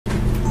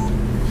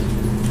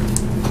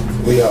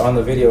We are on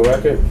the video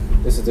record.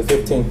 This is the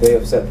 15th day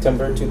of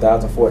September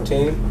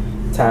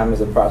 2014. Time is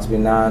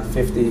approximately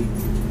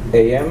 9:50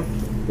 a.m.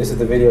 This is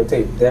the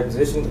videotape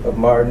deposition of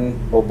Martin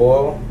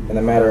O'Boyle in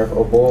the matter of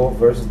O'Boyle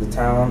versus the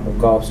town of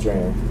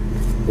Gulfstream.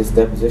 This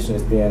deposition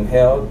is being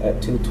held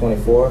at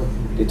 224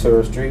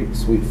 Detura Street,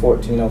 Suite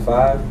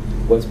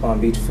 1405, West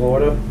Palm Beach,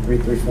 Florida,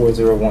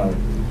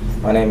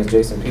 33401. My name is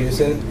Jason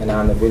Peterson, and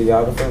I'm the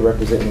videographer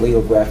representing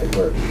Legal Graphic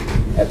Work.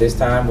 At this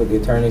time, would the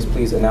attorneys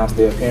please announce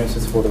their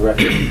appearances for the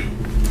record?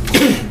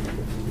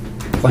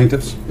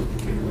 Plaintiffs.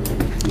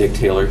 Nick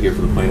Taylor here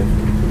for the plaintiff.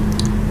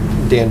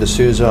 Dan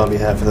D'Souza on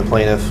behalf of the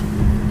plaintiff.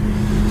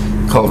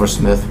 Culver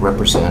Smith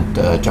represent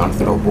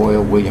Jonathan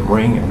O'Boyle, William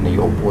Ring, and the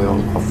O'Boyle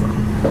Law Firm.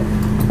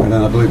 And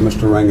then I believe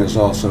Mr. Ring is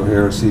also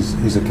here.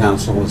 He's a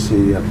counsel. Is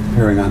he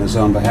appearing on his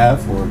own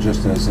behalf or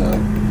just as a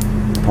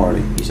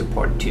party? He's a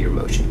party to your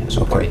motion. As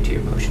a party to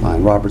your motion.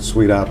 Fine. Robert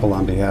Sweetapple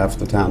on behalf of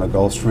the town of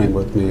Gulfstream.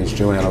 With me is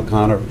Joanne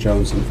O'Connor,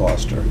 Jones and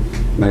Foster.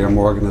 Mayor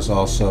Morgan is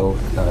also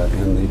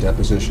in the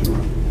deposition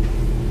room.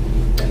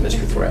 And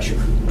Mr. Thrasher.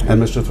 And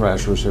Mr.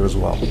 Thrasher is here as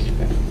well.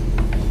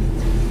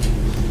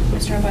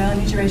 Mr. O'Boyle, I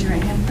need you to raise your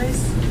right hand,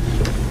 please.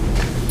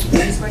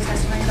 You swear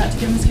testimony you're about to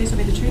give in this case will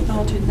be the truth, the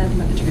whole truth, and nothing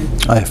but the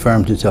truth. I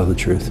affirm to tell the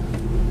truth.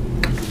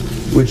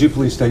 Would you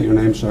please state your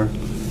name, sir?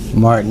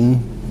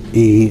 Martin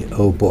E.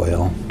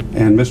 O'Boyle.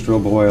 And Mr.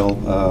 O'Boyle,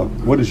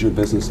 what is your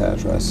business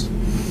address?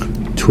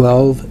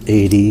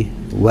 1280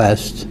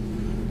 West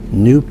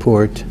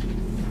Newport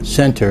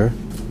Center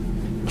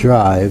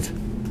Drive,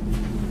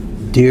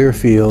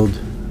 Deerfield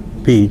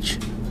Beach,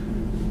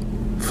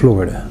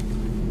 Florida.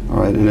 All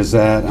right, and is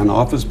that an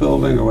office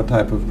building or what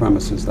type of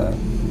premise is that?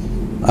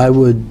 I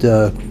would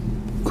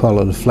call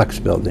it a flex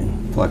building.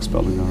 Flex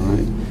building, all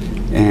right.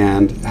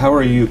 And how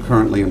are you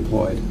currently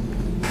employed?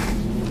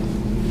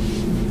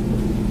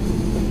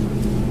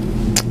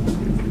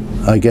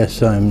 I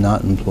guess I'm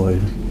not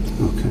employed.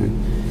 Okay.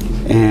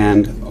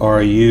 And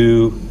are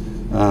you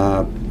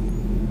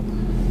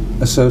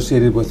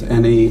associated with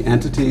any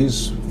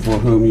entities for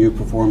whom you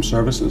perform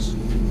services?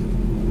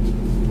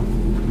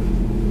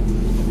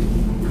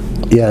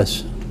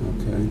 Yes.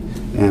 Okay.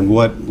 And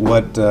what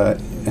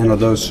and are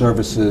those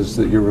services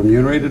that you're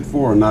remunerated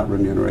for or not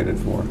remunerated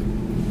for?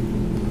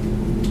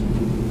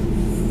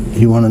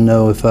 You want to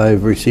know if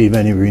I've received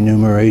any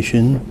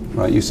remuneration?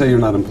 Right. You say you're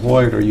not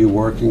employed. Are you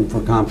working for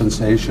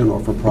compensation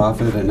or for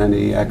profit in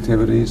any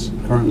activities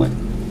currently?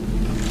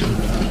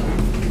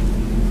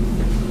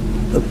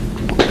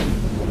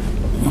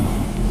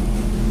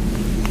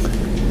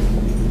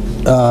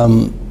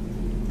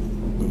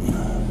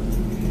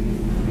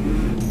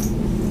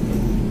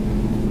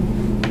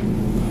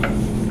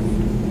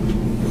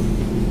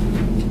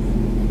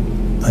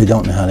 I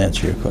don't know how to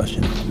answer your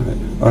question. Right.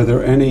 Are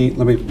there any,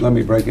 let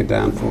me break it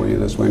down for you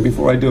this way. And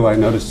before I do, I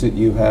noticed that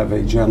you have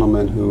a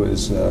gentleman who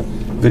is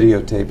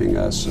videotaping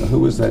us.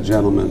 Who is that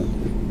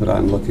gentleman that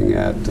I'm looking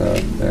at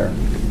there?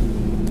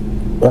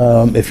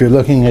 If you're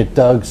looking at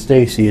Doug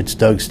Stacy, it's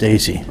Doug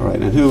Stacy. All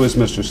right, and who is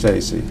Mr.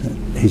 Stacy?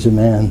 He's a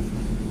man.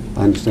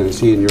 I understand. Is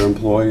he in your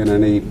employ in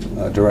any,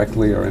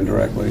 directly or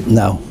indirectly?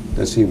 No.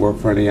 Does he work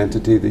for any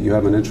entity that you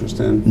have an interest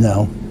in?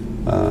 No.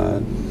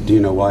 Do you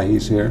know why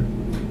he's here?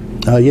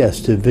 Yes,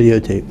 to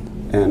videotape.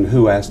 And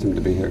who asked him to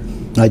be here?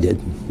 I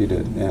did. You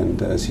did.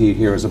 And is he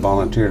here as a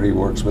volunteer? He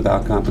works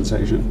without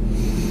compensation?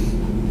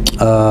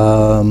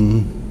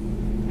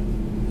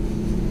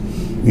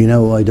 You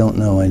know, I don't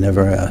know. I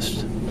never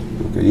asked.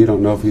 Okay, you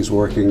don't know if he's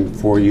working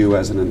for you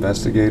as an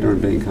investigator and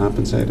being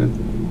compensated?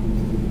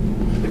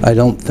 I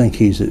don't think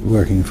he's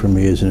working for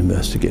me as an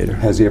investigator.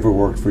 Has he ever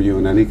worked for you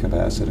in any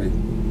capacity?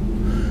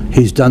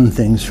 He's done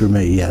things for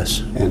me, yes.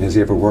 And has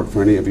he ever worked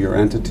for any of your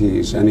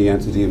entities, any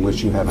entity in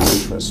which you have an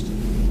interest?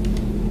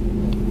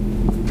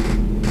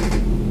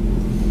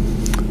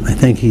 I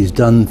think he's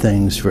done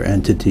things for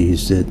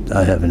entities that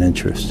I have an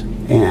interest.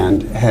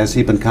 And has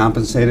he been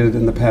compensated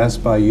in the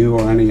past by you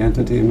or any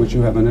entity in which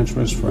you have an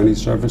interest for any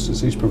services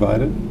he's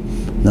provided?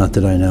 Not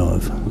that I know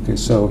of. Okay,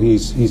 so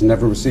he's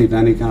never received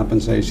any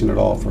compensation at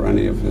all for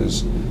any of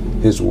his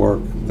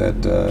work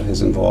that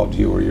has involved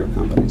you or your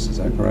companies, is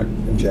that correct?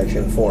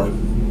 Objection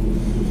form.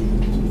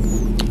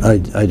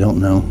 I don't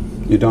know.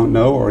 You don't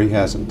know, or he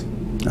hasn't?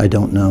 I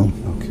don't know.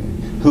 Okay.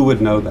 Who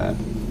would know that?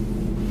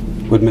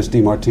 Would Ms.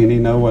 DiMartini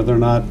know whether or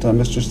not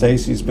Mr.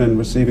 Stacy's been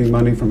receiving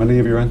money from any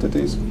of your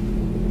entities?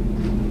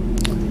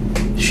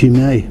 She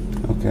may.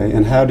 Okay,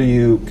 and how do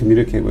you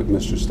communicate with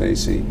Mr.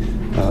 Stacy?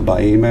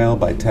 By email,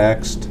 by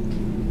text,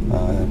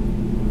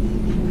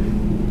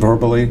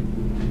 verbally?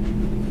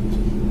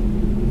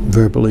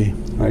 Verbally.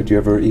 All right, do you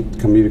ever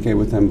communicate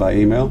with him by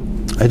email?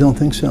 I don't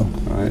think so.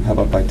 All right, how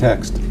about by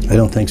text? I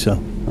don't think so.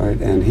 All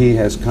right, and he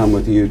has come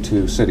with you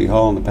to City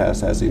Hall in the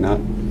past, has he not?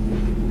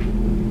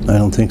 I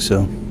don't think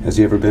so. Has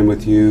he ever been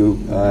with you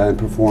and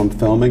performed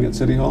filming at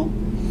City Hall?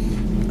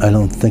 I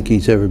don't think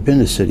he's ever been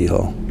to City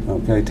Hall.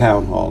 Okay,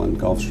 Town Hall in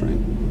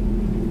Gulfstream.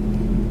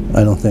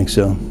 I don't think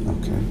so.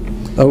 Okay.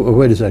 Oh,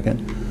 wait a second.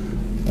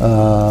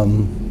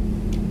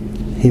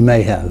 He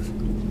may have.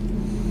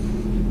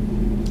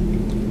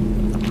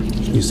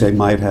 You say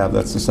might have.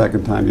 That's the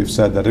second time you've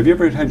said that. Have you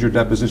ever had your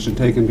deposition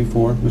taken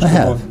before, Mr. I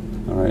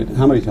have. Boyle? All right.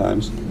 How many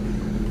times?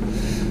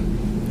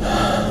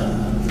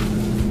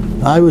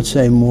 I would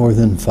say more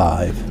than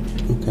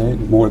 5. Okay.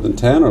 More than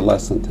 10 or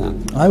less than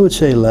 10? I would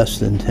say less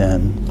than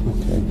 10.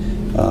 Okay.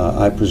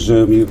 I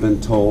presume you've been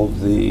told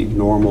the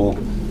normal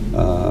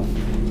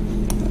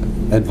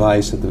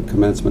advice at the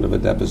commencement of a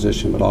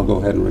deposition, but I'll go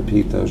ahead and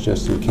repeat those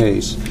just in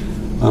case.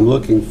 I'm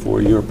looking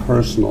for your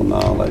personal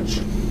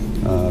knowledge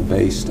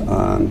based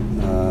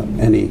on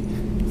any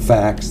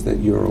facts that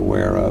you're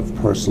aware of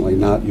personally,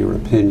 not your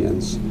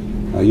opinions.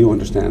 You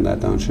understand that,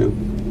 don't you?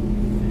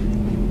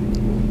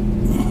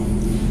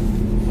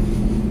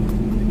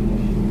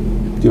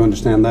 Do you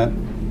understand that?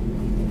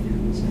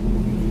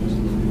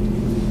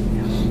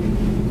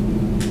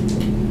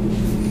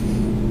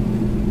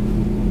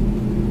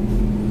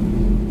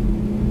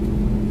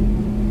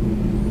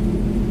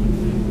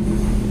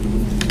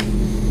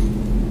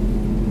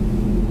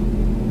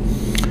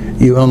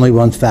 You only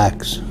want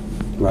facts.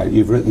 Right,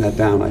 you've written that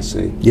down, I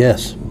see.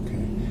 Yes.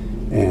 Okay.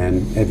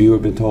 And have you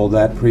ever been told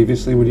that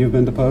previously when you've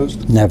been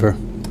deposed? Never.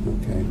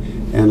 Okay.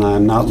 And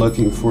I'm not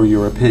looking for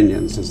your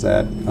opinions. Is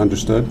that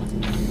understood?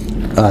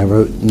 I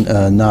wrote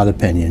not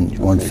opinion, you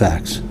want Okay.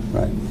 facts.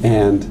 Right.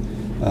 And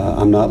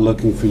I'm not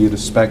looking for you to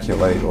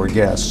speculate or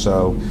guess.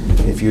 So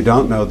if you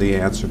don't know the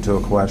answer to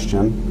a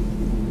question,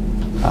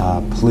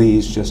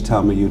 please just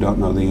tell me you don't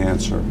know the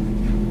answer.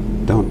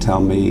 Don't tell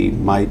me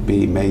might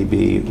be,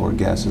 maybe, or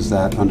guess. Is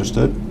that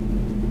understood?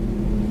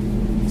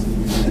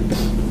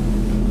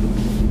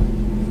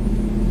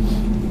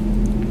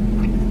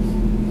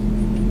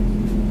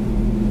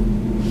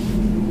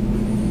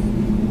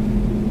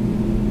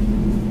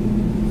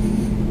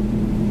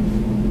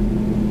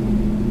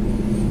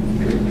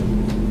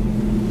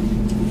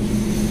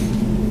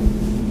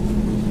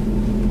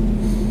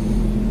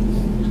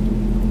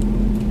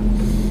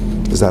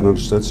 Is that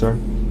understood, sir?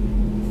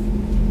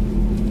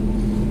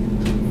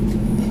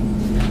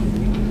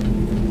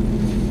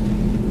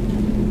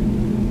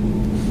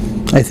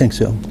 I think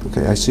so.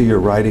 Okay, I see you're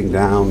writing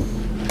down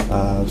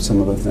some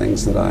of the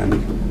things that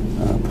I'm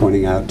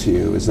pointing out to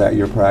you. Is that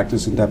your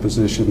practice in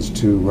depositions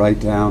to write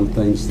down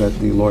things that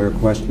the lawyer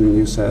questioning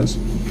you says,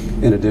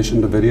 in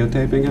addition to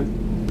videotaping it?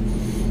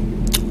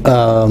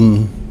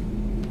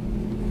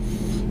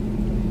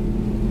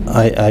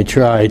 I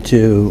try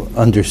to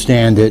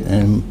understand it,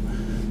 and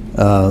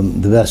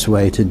the best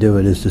way to do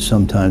it is to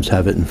sometimes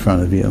have it in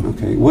front of you.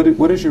 Okay,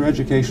 what is your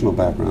educational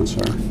background,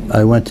 sir?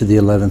 I went to the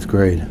 11th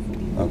grade.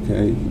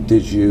 Okay,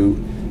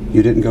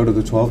 you didn't go to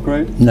the 12th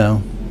grade?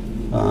 No.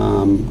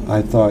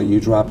 I thought you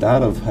dropped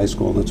out of high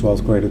school in the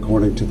 12th grade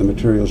according to the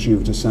materials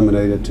you've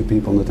disseminated to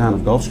people in the town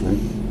of Gulfstream.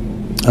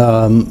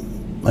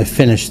 I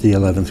finished the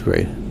 11th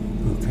grade.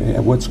 Okay,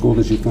 at what school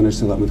did you finish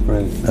the 11th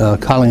grade?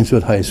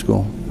 Collingswood High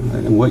School. All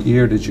right, and what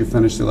year did you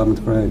finish the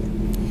 11th grade?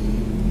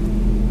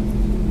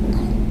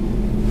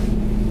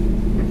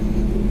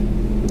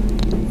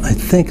 I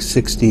think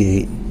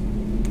 68.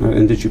 All right,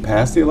 and did you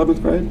pass the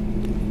 11th grade?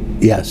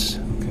 Yes,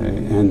 Okay,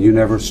 and you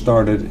never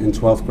started in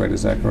 12th grade,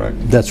 is that correct?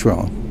 that's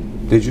wrong.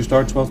 Did you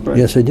start 12th grade?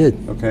 Yes, I did.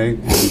 Okay,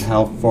 and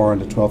how far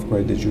into 12th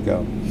grade did you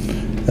go?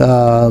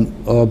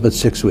 All but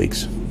 6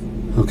 weeks.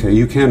 Okay,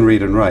 you can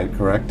read and write,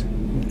 correct?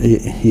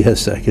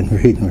 Yes, I can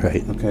read and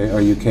write. Okay,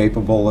 are you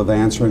capable of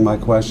answering my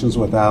questions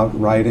without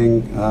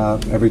writing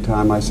every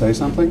time I say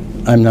something?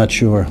 I'm not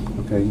sure.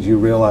 Okay, do you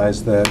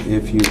realize that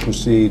if you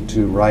proceed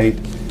to write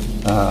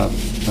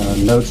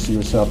notes to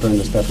yourself during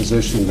this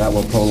deposition, that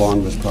will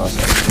prolong this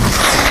process?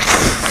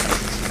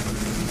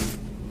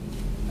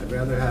 I'd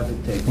rather have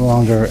it take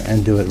Longer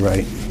and do it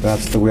right.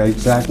 That's the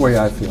exact way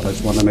I feel. I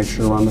just want to make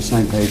sure we're on the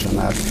same page on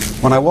that.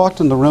 When I walked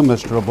in the room,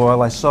 Mr.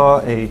 O'Boyle, I saw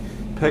a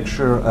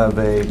picture of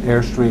a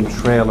Airstream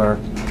trailer,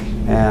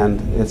 and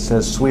it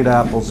says Sweet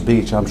Apples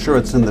Beach. I'm sure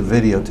it's in the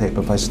videotape.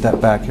 If I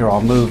step back here,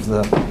 I'll move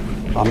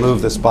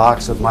this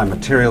box of my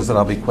materials that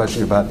I'll be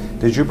questioning about.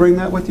 Did you bring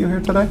that with you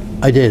here today?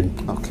 I did.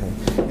 Okay.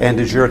 And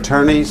did your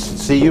attorneys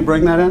see you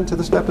bring that into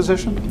this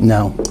deposition?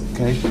 No.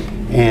 Okay.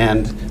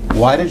 And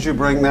why did you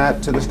bring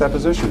that to this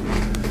deposition?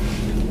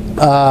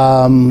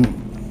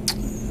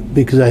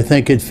 Because I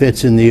think it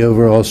fits in the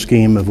overall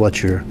scheme of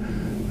what you're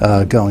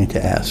going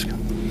to ask.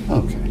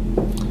 Okay.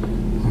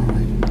 All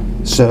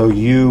right. So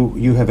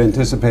you have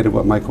anticipated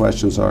what my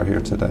questions are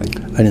here today.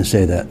 I didn't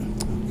say that.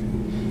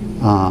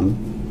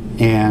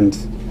 And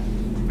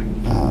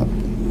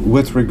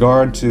with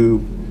regard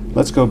to,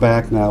 let's go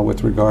back now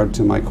with regard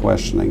to my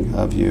questioning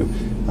of you.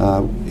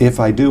 If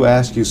I do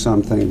ask you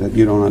something that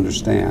you don't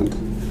understand,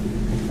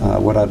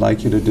 what I'd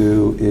like you to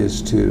do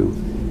is to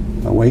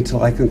wait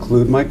till I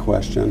conclude my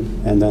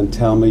question and then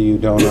tell me you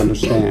don't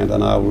understand,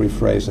 and I'll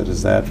rephrase it.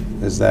 Is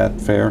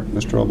that fair,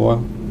 Mr.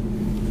 O'Boyle?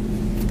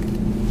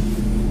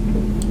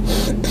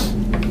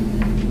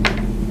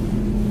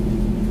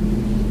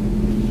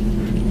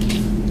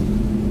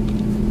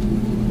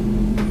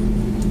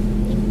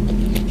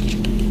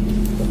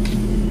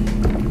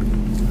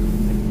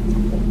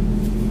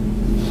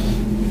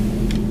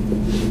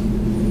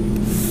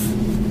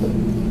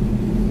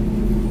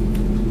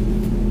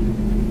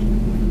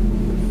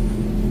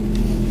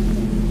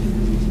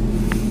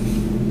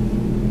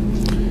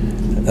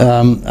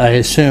 I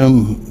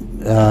assume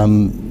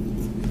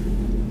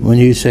when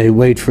you say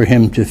wait for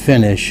him to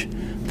finish,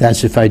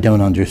 that's if I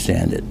don't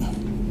understand it.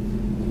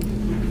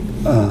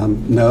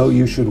 No,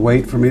 you should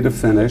wait for me to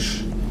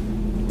finish,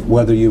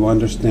 whether you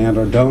understand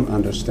or don't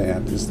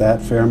understand. Is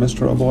that fair,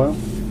 Mr. O'Boyle?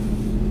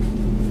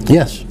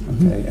 Yes.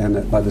 Okay,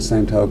 and by the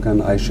same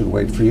token, I should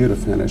wait for you to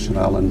finish, and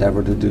I'll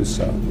endeavor to do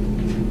so.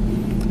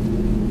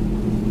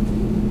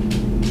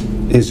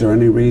 Is there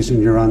any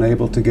reason you're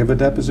unable to give a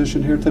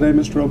deposition here today,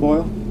 Mr.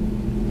 O'Boyle?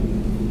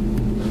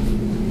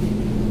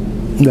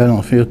 I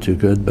don't feel too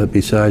good, but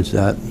besides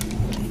that,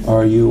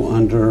 Are you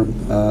under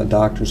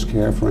doctor's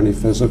care for any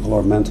physical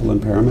or mental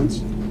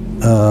impairments?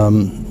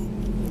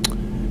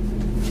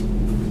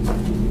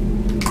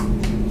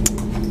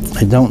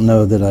 I don't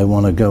know that I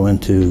want to go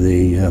into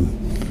the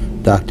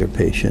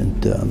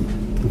doctor-patient.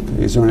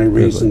 Okay. Is there any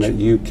reason that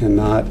you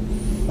cannot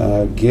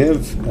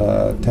give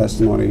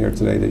testimony here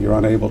today, that you're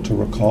unable to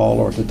recall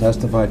or to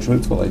testify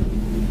truthfully?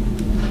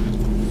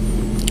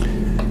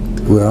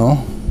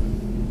 Well,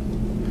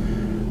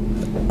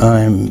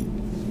 I'm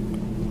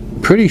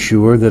pretty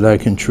sure that I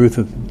can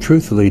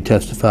truthfully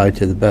testify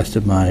to the best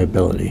of my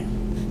ability.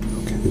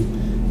 Okay.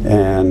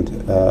 And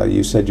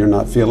you said you're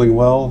not feeling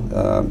well.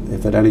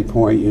 If at any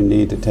point you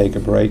need to take a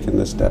break in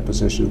this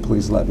deposition,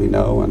 please let me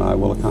know and I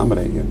will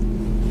accommodate you.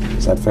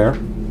 Is that fair?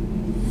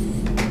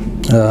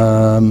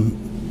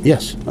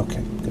 Yes.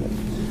 Okay,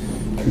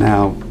 good.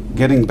 Now,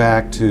 getting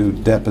back to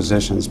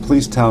depositions,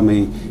 please tell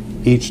me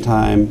each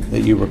time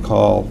that you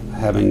recall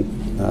having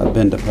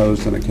been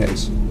deposed in a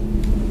case.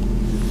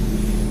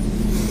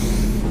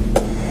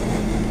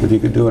 If you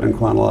could do it in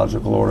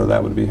chronological order,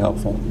 that would be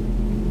helpful.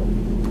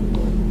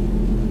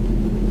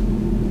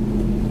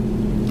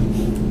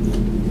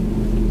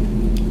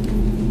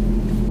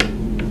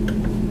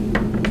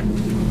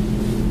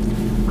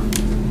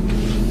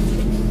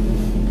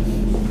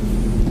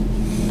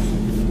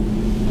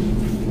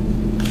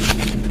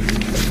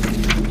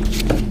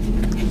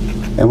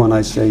 And when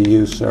I say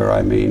you, sir,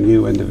 I mean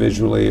you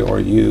individually or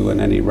you in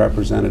any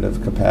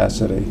representative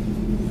capacity.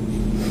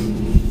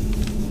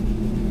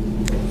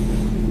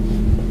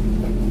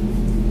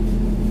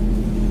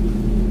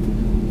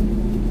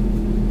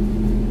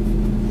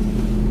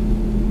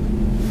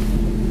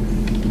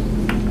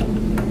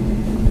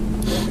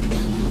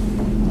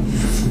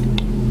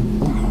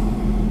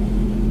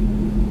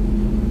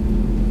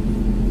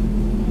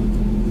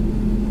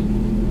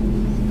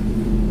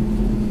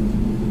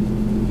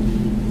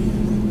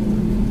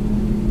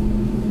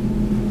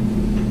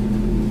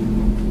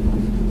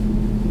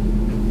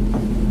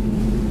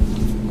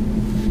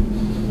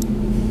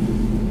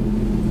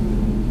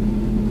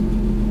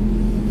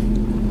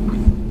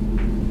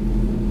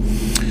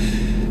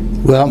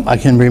 Well, I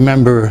can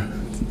remember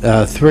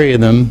three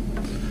of them.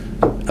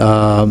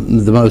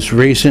 The most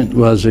recent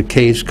was a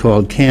case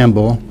called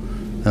Campbell,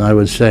 and I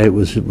would say it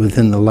was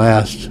within the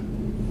last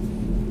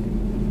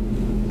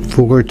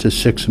 4 to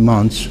 6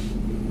 months.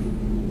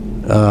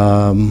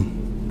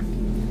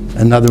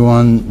 Another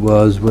one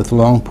was with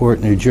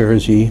Longport, New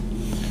Jersey,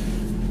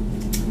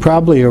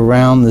 probably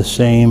around the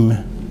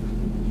same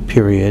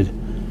period,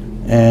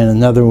 and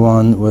another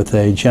one with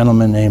a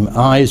gentleman named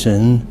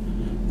Eisen,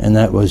 and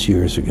that was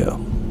years ago.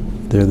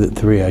 They're the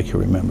three I can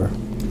remember.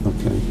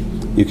 Okay.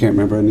 You can't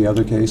remember any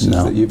other cases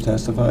that you've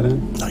testified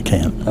in? I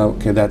can't.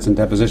 Okay, that's in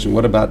deposition.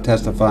 What about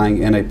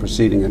testifying in a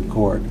proceeding in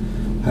court?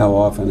 How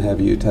often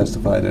have you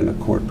testified in a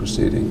court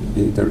proceeding,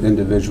 either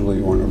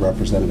individually or in a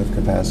representative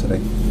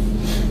capacity?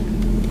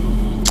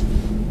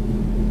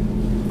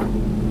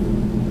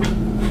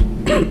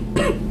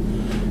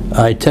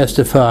 I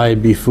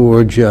testified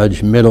before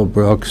Judge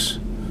Middlebrooks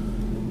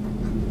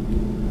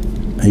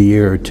a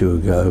year or two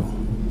ago.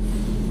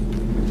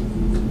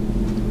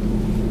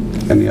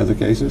 Any other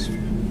cases?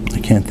 I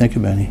can't think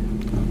of any.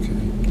 Okay.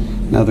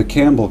 Now the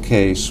Campbell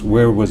case,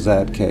 where was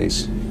that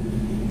case?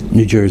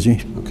 New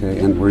Jersey. Okay,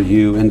 and were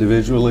you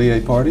individually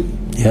a party?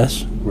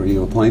 Yes. Were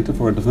you a plaintiff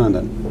or a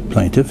defendant?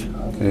 Plaintiff.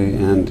 Okay,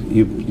 and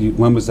you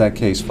when was that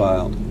case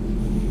filed?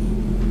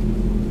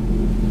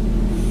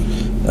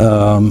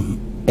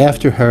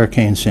 After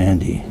Hurricane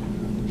Sandy.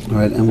 All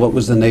right, and what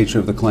was the nature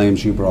of the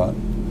claims you brought?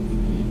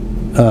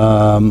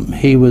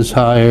 He was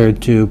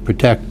hired to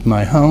protect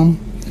my home,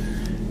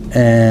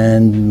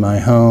 and my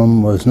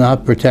home was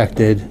not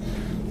protected,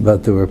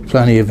 but there were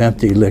plenty of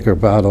empty liquor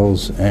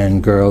bottles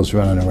and girls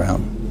running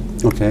around.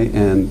 Okay,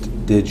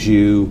 and did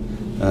you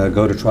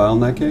go to trial in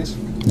that case?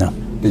 No.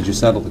 Did you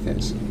settle the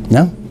case?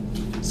 No?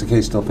 Is the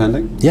case still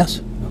pending?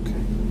 Yes. Okay.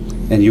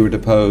 And you were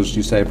deposed,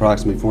 you say,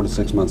 approximately 4 to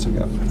 6 months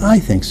ago? I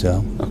think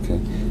so. Okay.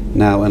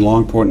 Now, in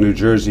Longport, New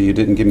Jersey, you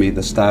didn't give me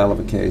the style of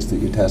a case that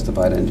you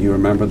testified in. Do you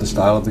remember the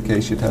style of the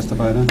case you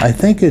testified in? I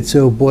think it's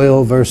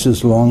O'Boyle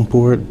versus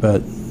Longport,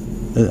 but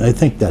I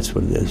think that's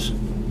what it is.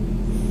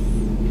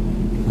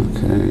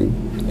 Okay.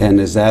 And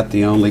is that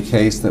the only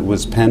case that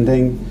was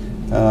pending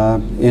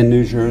in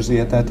New Jersey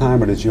at that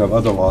time, or did you have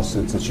other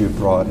lawsuits that you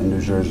brought in New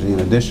Jersey in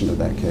addition to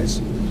that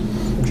case?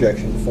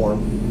 Objection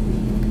form.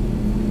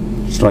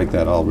 Strike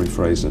that, I'll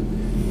rephrase it.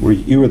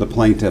 You were the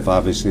plaintiff,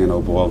 obviously, in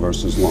O'Boyle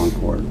versus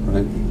Longport,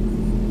 right?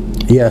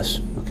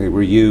 Yes. Okay.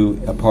 Were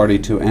you a party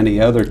to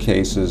any other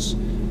cases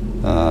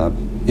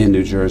in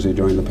New Jersey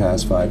during the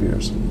past 5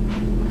 years?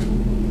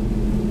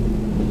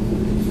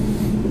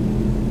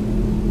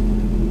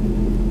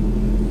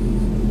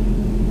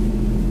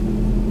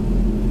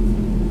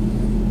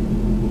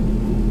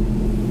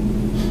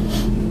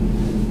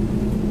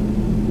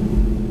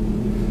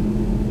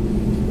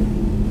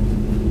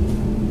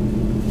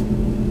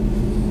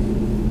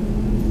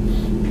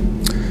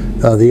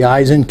 The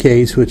Eisen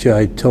case, which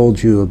I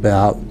told you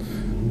about,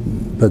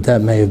 but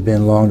that may have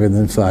been longer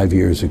than 5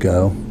 years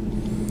ago.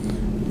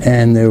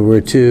 And there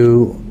were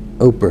 2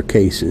 Oprah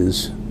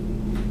cases.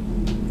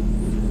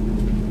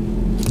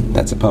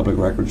 That's a public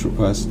records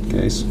request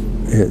case?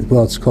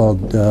 Well, it's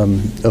called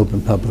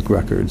Open Public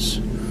Records.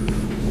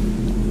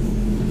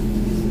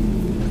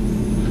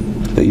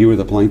 That you were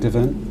the plaintiff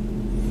in?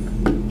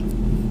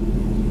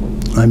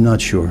 I'm not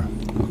sure.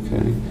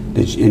 Okay.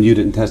 And you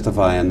didn't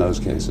testify in those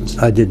cases?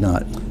 I did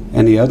not.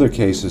 Any other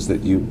cases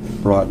that you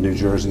brought in New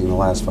Jersey in the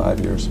last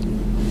 5 years?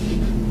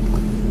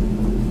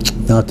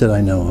 Not that I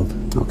know of.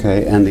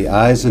 Okay, and the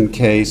Eisen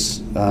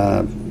case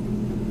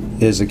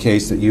is a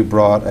case that you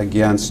brought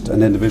against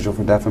an individual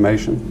for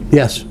defamation?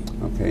 Yes.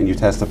 Okay, and you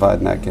testified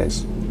in that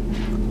case?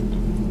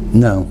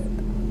 No.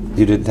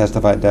 You didn't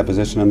testify at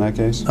deposition in that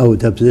case? Oh,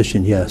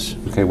 deposition, yes.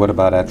 Okay, what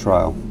about at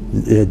trial?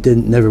 It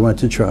never went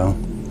to trial.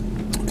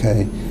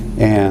 Okay,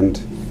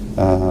 and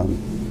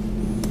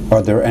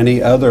are there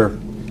any other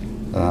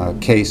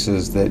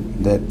cases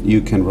that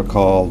you can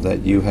recall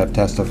that you have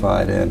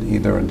testified in,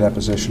 either in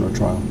deposition or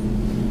trial?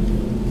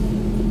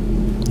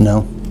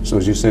 No. So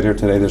as you sit here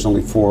today, there's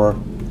only 4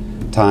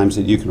 times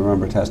that you can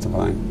remember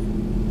testifying?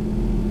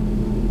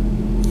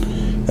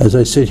 As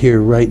I sit here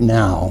right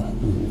now,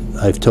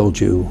 I've told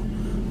you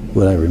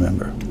what I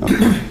remember.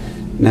 Okay.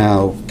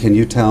 Now, can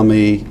you tell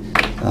me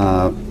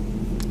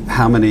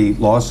how many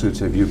lawsuits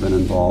have you been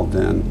involved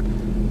in,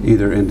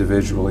 either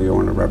individually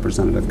or in a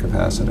representative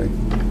capacity?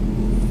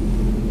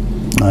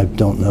 I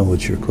don't know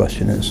what your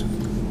question is.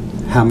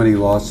 How many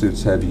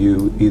lawsuits have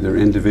you either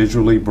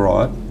individually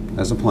brought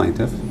as a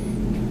plaintiff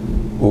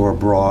or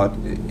brought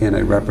in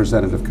a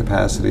representative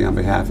capacity on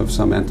behalf of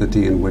some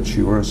entity in which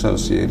you are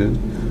associated,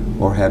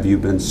 or have you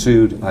been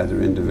sued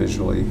either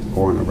individually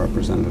or in a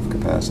representative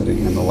capacity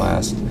in the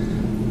last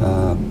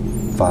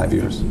 5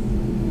 years?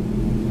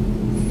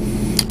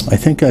 I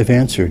think I've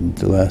answered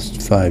the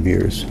last 5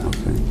 years.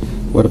 Okay.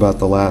 What about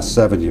the last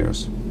 7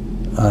 years?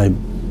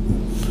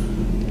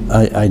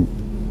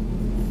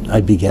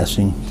 I'd be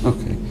guessing.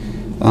 Okay.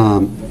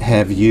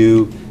 Have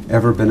you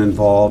ever been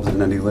involved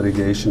in any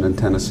litigation in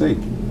Tennessee?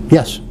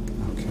 Yes.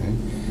 Okay.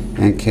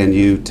 And can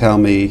you tell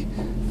me,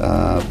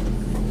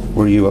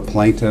 were you a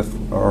plaintiff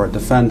or a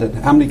defendant?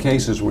 How many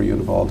cases were you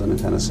involved in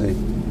Tennessee?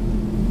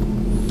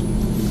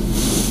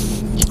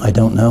 I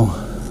don't know.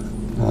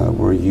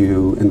 Were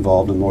you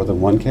involved in more than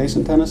one case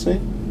in Tennessee?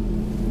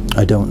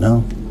 I don't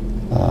know.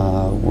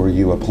 Were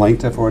you a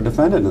plaintiff or a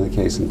defendant in the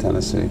case in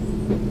Tennessee?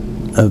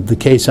 The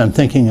case I'm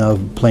thinking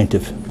of,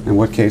 plaintiff. And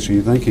what case are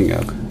you thinking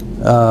of?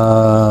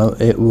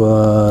 It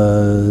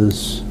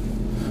was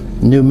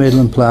New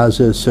Midland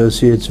Plaza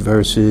Associates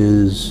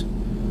versus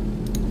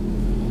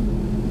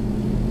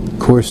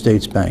Core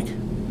States Bank.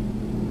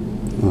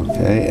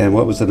 Okay, and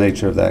what was the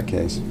nature of that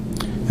case?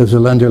 It was a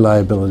lender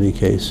liability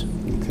case.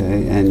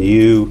 Okay, and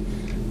you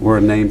were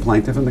a named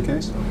plaintiff in the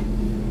case?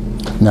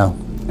 No.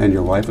 And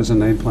your wife is a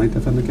named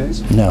plaintiff in the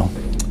case? No.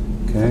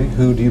 Okay,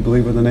 who do you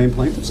believe were the named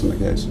plaintiffs in the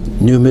case?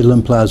 New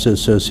Midland Plaza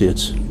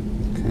Associates.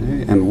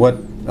 Okay, and what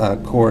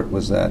court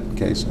was that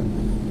case in?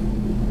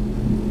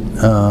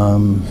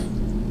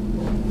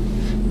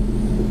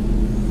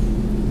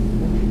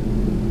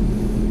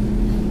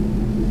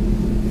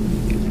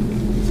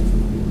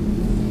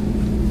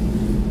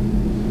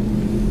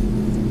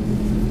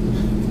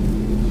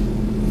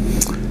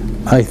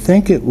 I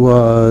think it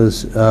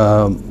was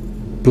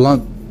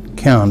Blount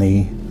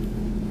County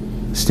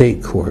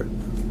State Court,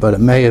 but it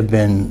may have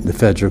been the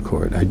federal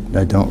court. I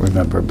don't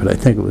remember, but I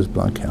think it was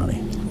Blount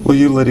County. Well,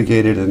 you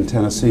litigated in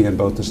Tennessee in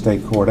both the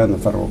state court and the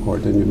federal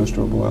court, didn't you, Mr.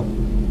 O'Boyle?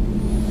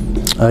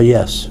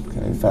 Yes.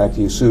 Okay. In fact,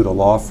 you sued a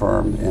law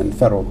firm in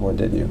federal court,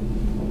 didn't you?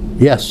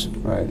 Yes.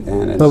 Right.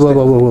 And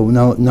Whoa.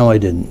 No, I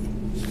didn't.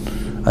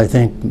 I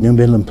think New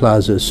Midland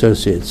Plaza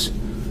Associates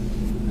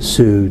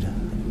sued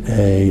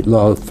a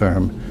law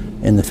firm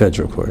in the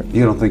federal court.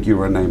 You don't think you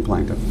were a named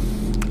plaintiff?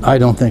 I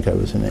don't think I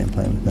was a named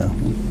plaintiff, no.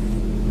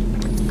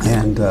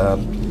 And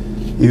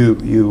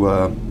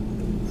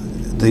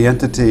the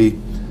entity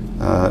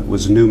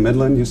was New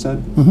Midland, you said?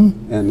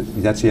 Mm-hmm. And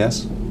that's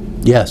yes?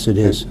 Yes, it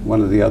is. And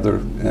one of the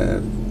other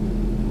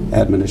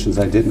admonitions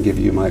I didn't give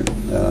you might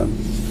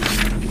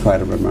try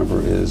to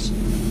remember is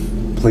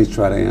please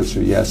try to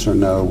answer yes or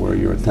no where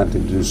you're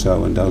attempting to do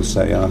so, and don't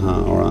say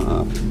uh-huh or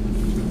uh-uh.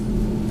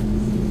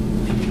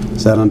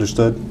 Is that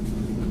understood?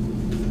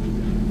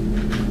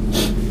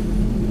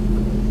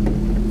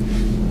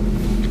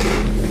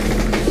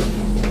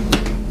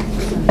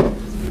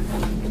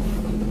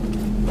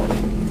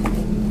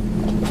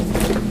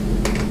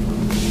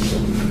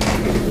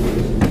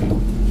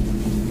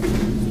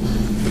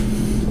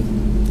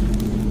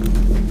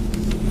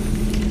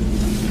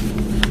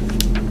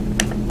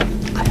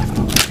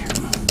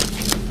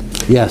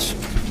 Yes.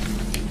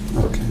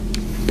 Okay.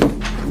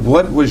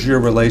 What was your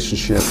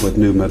relationship with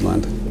New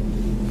Midland?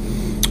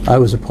 I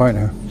was a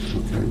partner.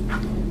 Okay.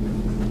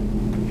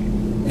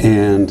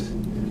 And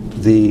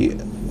the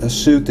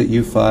suit that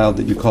you filed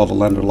that you called a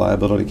lender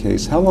liability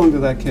case, how long was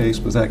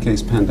that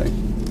case pending?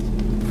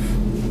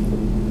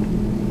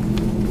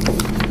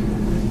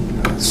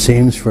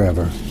 Seems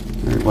forever.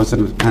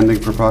 Wasn't it pending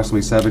for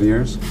approximately 7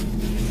 years?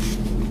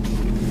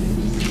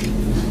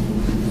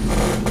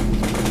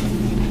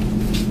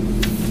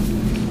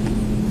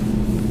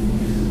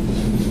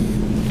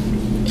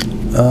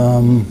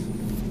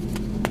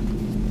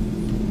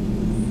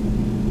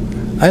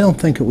 I don't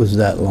think it was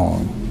that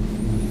long.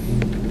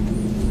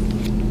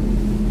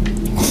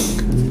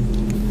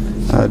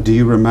 Do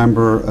you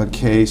remember a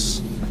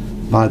case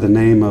by the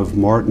name of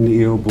Martin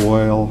E.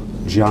 O'Boyle,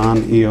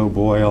 John E.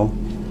 O'Boyle,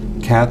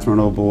 Catherine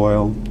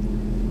O'Boyle,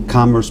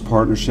 Commerce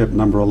Partnership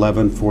number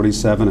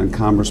 1147 and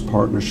Commerce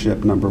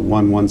Partnership number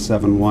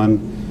 1171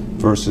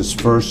 versus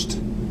First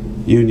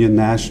Union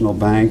National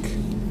Bank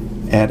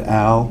et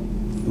al.?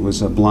 It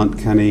was a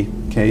Blunt-Kenny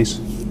case.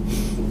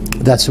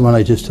 That's the one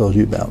I just told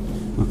you about.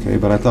 Okay,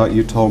 but I thought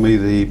you told me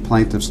the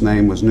plaintiff's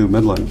name was New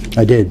Midland.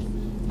 I did.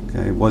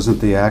 Okay, wasn't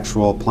the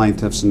actual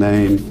plaintiff's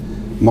name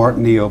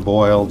Martin E.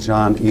 O'Boyle,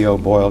 John E.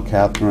 O'Boyle,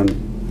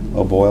 Catherine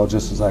O'Boyle,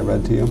 just as I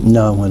read to you?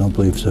 No, I don't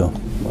believe so.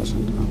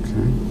 Wasn't,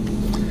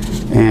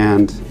 okay.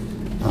 And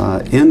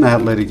in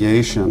that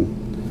litigation,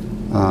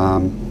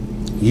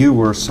 you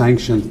were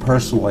sanctioned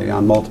personally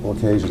on multiple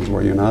occasions,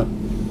 were you not?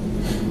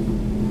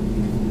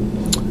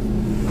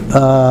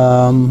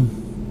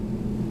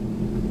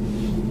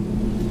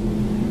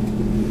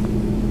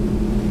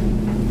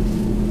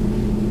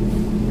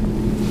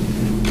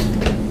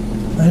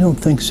 I don't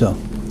think so.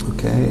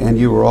 Okay, and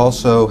you were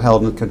also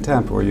held in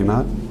contempt, were you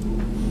not?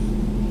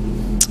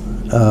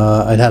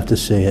 I'd have to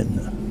say it.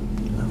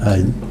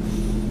 I'd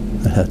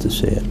have to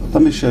say it.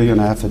 Let me show you an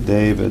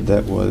affidavit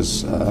that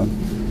was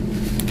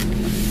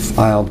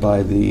filed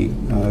by the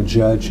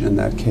judge in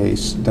that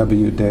case,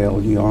 W.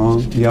 Dale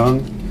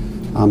Young.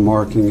 I'm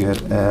marking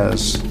it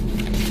as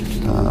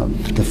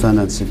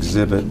Defendant's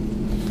Exhibit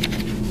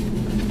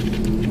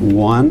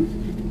 1.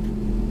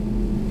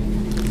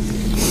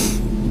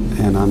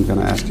 And I'm going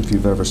to ask if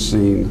you've ever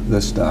seen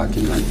this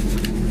document.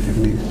 Give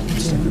me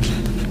stickers.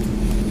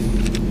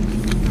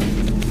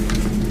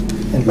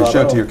 Let me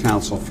show it to your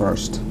counsel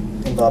first.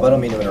 And Bob, I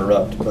don't mean to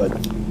interrupt, but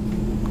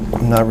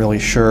I'm not really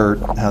sure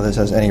how this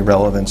has any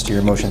relevance to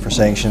your motion for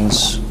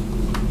sanctions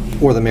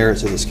or the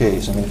merits of this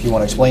case. I mean, if you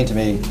want to explain to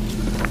me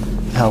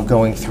how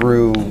going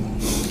through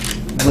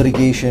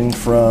litigation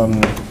from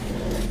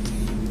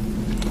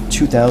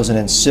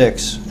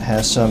 2006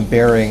 has some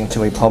bearing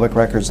to a public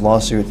records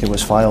lawsuit that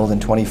was filed in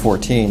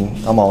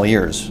 2014, I'm all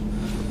ears.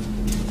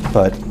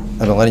 But I've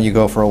been letting you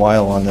go for a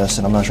while on this,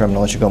 and I'm not sure I'm going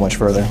to let you go much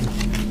further.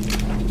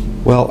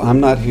 Well, I'm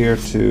not here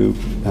to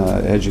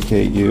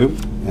educate you,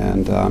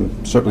 and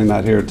I'm certainly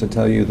not here to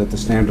tell you that the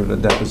standard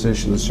of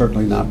deposition is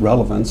certainly not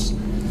relevance.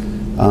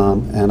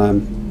 And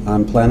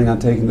I'm planning on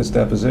taking this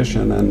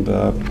deposition, and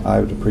I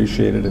would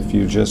appreciate it if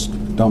you just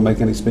don't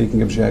make any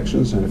speaking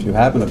objections, and if you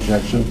have an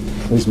objection,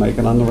 please make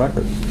it on the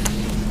record.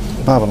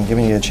 Bob, I'm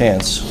giving you a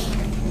chance.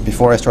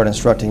 Before I start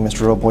instructing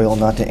Mr. O'Boyle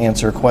not to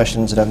answer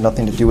questions that have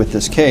nothing to do with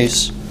this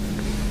case,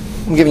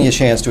 I'm giving you a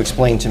chance to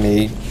explain to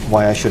me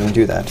why I shouldn't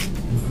do that.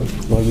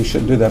 Well, you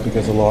shouldn't do that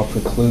because the law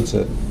precludes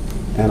it,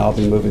 and I'll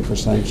be moving for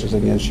sanctions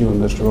against you and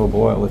Mr.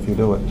 O'Boyle if you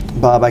do it.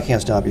 Bob, I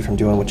can't stop you from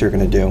doing what you're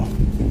going to do.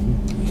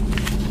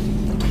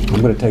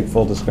 I'm going to take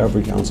full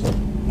discovery, counsel.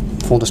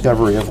 Full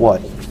discovery of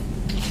what?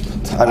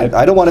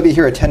 I don't want to be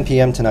here at 10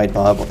 p.m. tonight,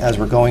 Bob, as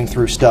we're going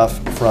through stuff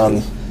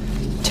from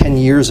 10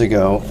 years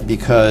ago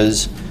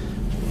because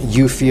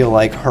you feel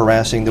like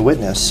harassing the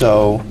witness.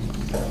 So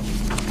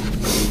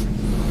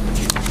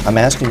I'm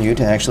asking you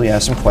to actually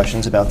ask some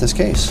questions about this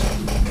case.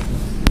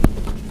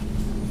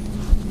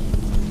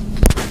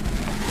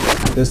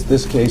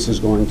 This case is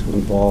going to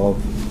involve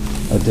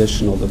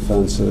additional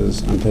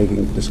defenses. I'm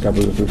taking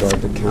discovery with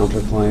regard to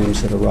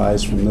counterclaims that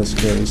arise from this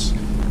case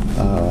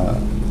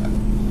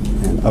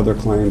and other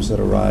claims that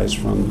arise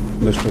from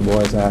Mr.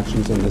 Boy's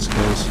actions in this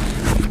case.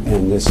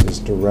 And this is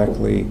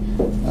directly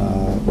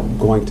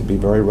going to be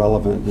very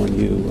relevant when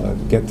you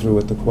get through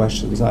with the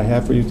questions I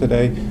have for you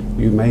today.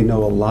 You may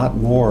know a lot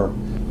more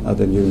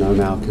than you know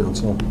now,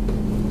 counsel.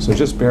 So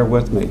just bear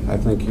with me. I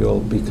think you'll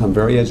become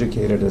very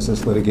educated as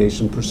this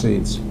litigation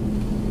proceeds.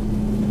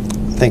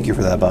 Thank you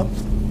for that, Bob.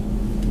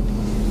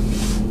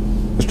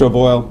 Mr.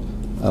 O'Boyle,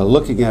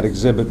 looking at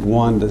Exhibit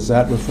 1, does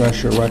that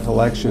refresh your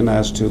recollection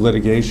as to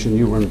litigation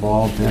you were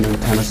involved in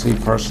Tennessee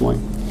personally?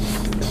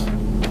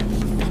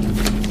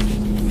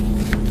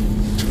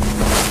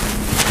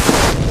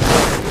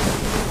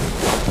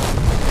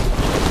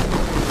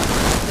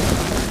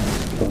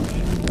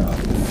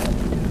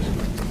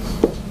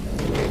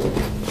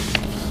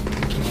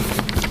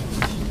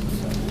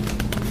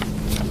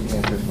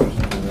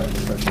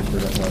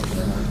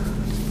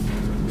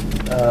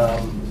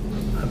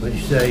 Would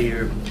you say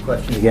your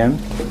question again?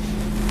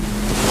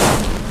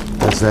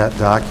 Does that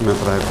document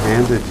that I've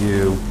handed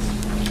you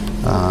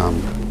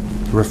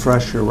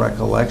refresh your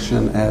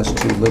recollection as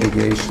to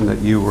litigation that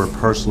you were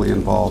personally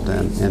involved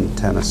in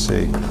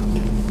Tennessee?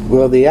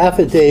 Well, the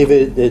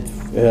affidavit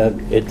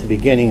at the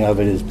beginning of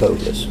it is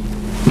bogus.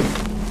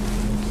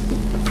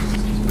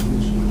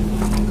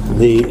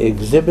 The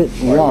Exhibit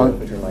 1...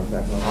 Put your mic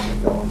back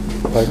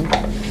on. Pardon?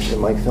 Your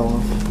mic fell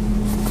off.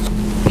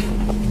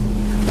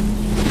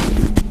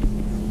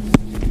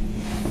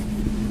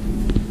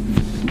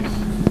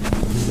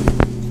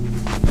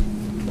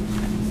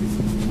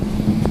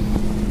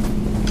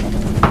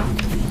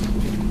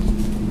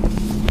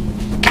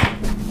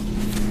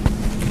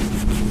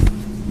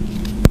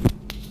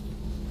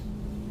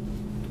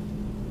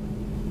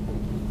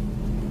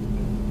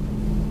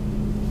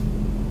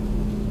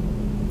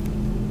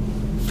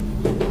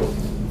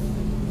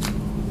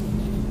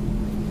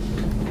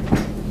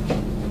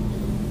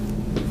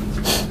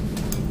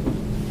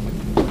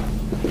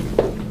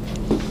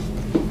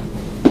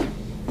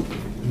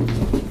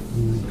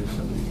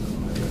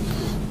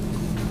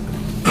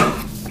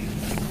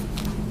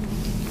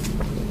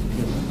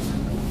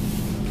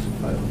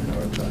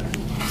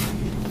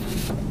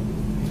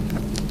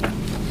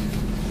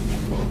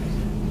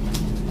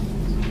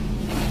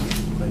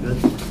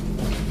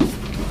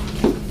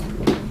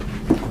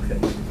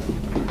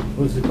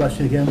 What was the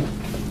question again?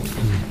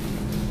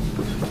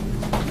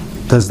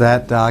 Does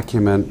that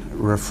document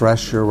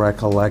refresh your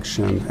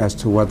recollection as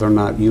to whether or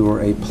not you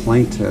were a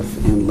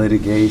plaintiff in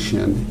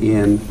litigation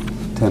in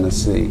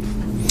Tennessee?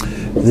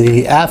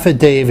 The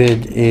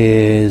affidavit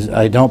is,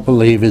 I don't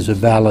believe, is a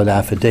valid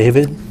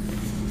affidavit,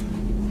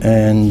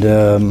 and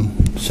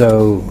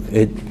so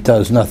it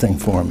does nothing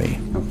for me.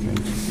 Okay.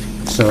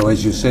 So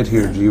as you sit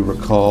here, do you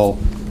recall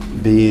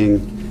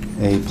being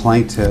a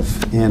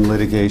plaintiff in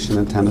litigation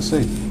in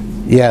Tennessee?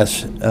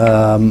 Yes,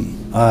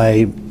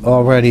 I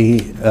already,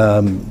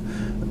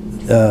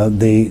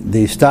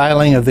 the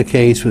styling of the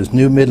case was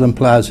New Midland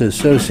Plaza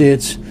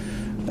Associates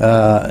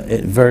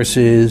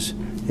versus,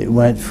 it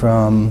went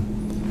from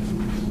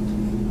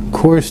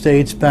Core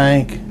States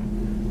Bank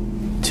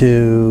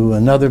to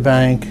another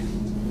bank,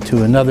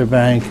 to another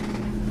bank,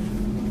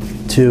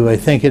 to, I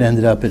think it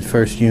ended up at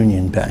First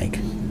Union Bank.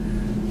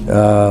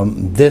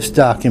 This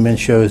document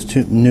shows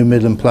New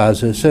Midland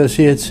Plaza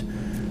Associates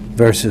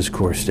versus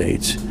Core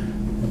States.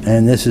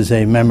 And this is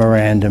a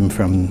memorandum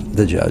from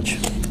the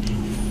judge,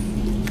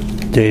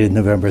 dated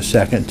November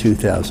 2nd,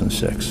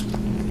 2006.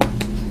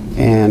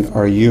 And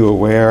are you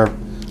aware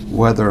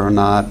whether or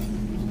not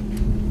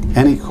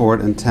any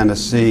court in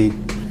Tennessee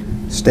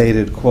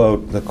stated,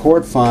 quote, "The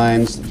court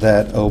finds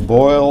that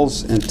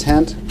O'Boyle's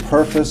intent,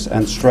 purpose,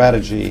 and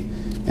strategy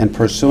in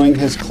pursuing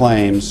his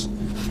claims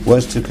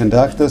was to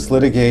conduct this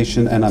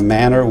litigation in a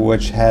manner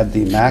which had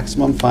the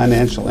maximum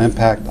financial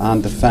impact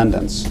on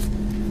defendants.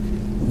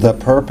 The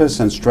purpose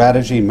and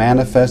strategy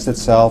manifest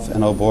itself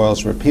in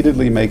O'Boyle's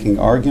repeatedly making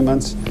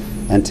arguments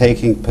and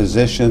taking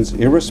positions,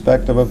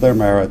 irrespective of their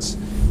merits,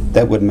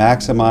 that would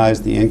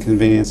maximize the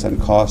inconvenience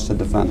and cost to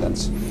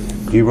defendants."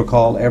 Do you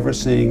recall ever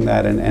seeing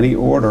that in any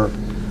order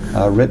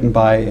written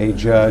by a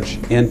judge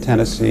in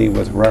Tennessee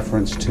with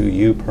reference to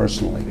you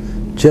personally?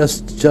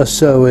 Just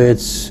so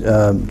it's,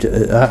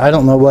 I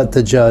don't know what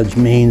the judge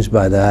means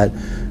by that,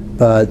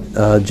 but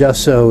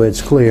just so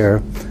it's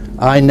clear,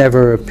 I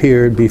never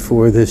appeared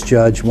before this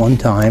judge one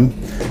time.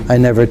 I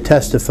never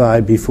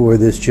testified before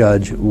this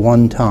judge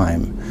one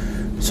time.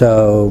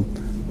 So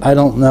I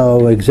don't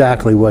know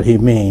exactly what he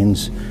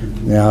means.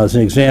 Now, as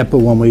an example,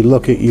 when we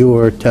look at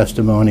your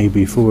testimony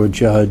before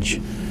Judge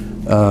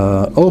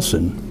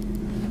Olson,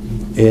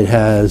 it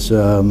has,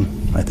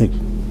 I think,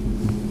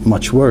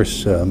 much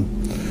worse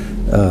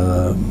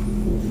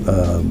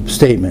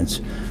statements.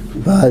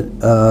 But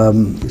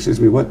excuse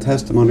me, what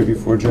testimony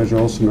before Judge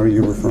Olson are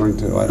you referring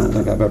to? I don't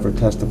think I've ever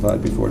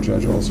testified before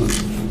Judge Olson.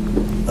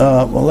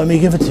 well, let me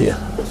give it to you.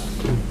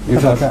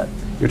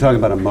 You're talking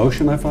about a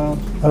motion I filed?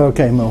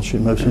 Okay,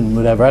 motion,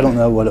 whatever. I don't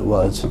know what it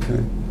was. Okay.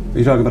 Are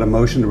you talking about a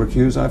motion to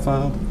recuse I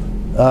filed?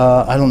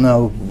 I don't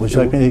know. Would you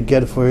like me to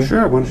get it for you?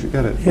 Sure, why don't you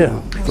get it?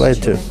 Yeah,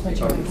 glad to.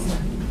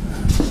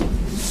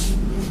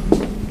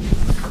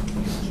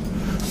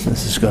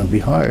 This is going to be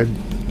hard.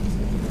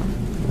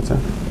 What's that?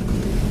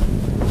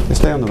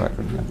 Stay on the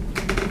record. Yeah.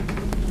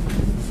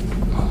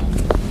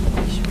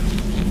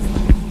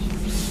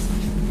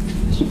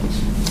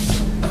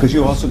 Could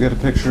you also get a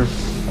picture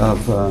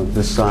of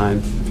this sign,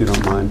 if you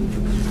don't mind?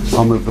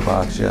 I'll move the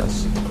box,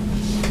 yes.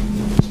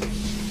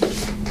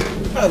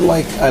 I'd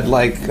like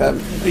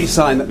the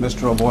sign that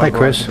Mr. O'Boyle Hi,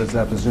 Chris. brought to his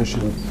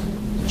deposition.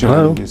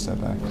 Hello. John, step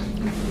back.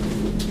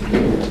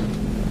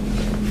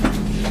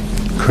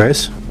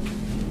 Chris?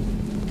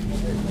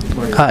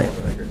 Hi.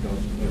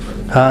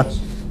 Huh?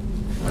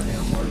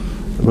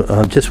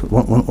 Just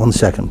one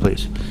second,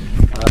 please.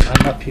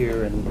 I'm up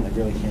here and I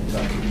really can't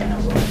talk to the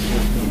camera.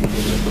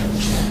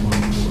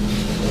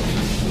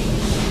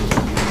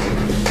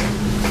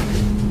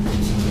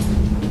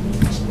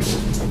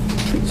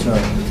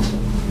 Sorry.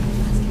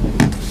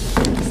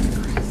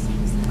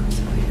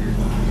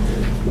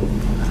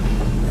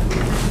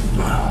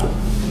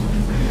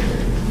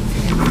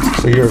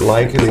 So you're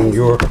likening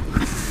your...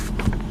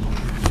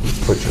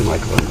 Put your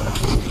microphone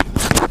back on.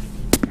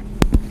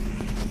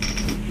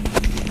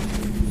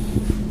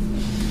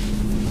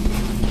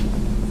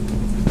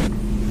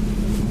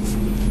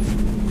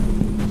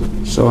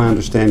 So I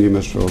understand you,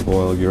 Mr.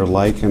 O'Boyle, you're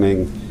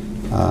likening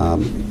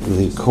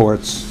the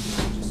court's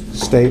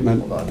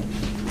statement. Hold on.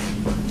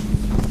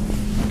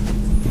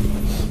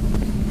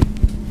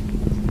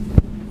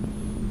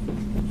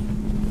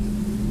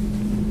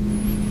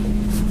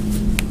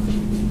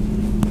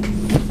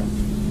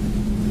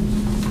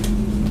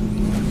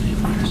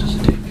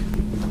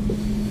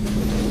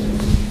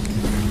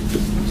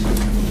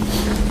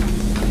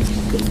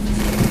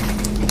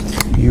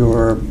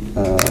 You're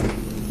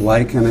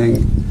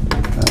likening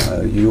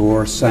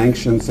your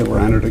sanctions that were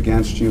entered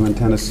against you in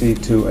Tennessee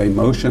to a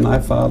motion I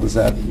filed. Is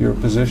that your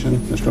position,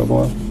 Mr.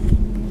 O'Boyle?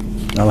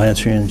 I'll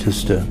answer you in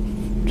just a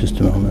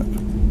moment.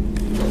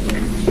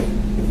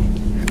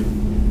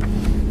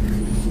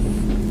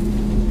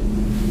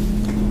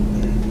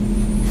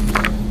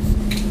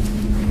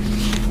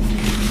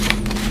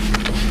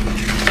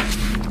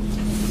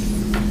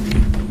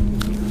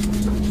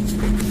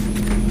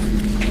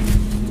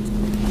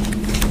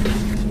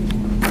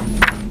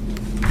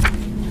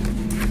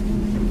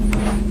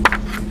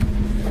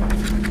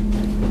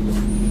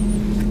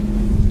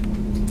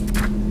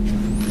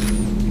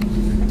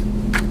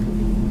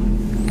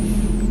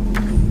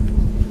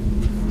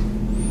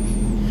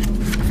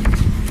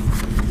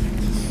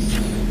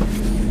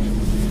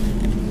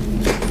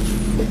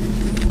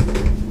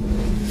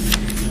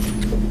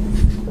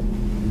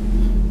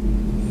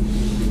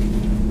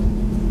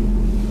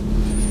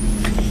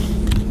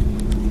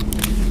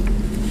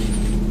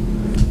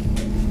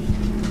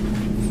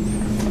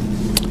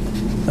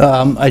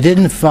 I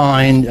didn't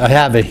find, I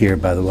have it here,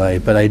 by the way,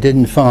 but I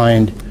didn't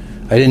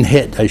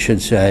hit, I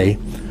should say,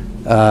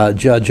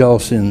 Judge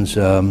Olson's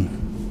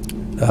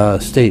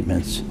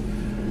statements.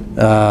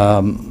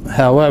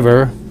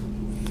 However,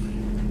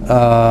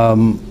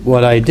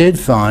 what I did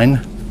find,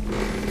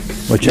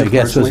 which I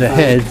guess was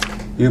ahead...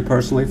 You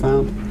personally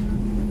found?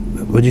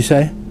 What'd you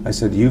say? I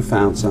said you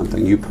found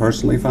something. You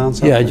personally found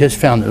something? Yeah, I just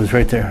found it. It was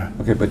right there.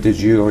 Okay, but did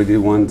you, or the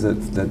ones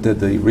that did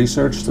the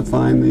research to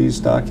find these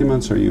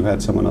documents, or you had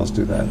someone else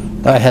do that?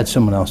 I had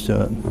someone else do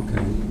it.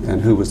 Okay,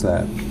 and who was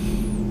that?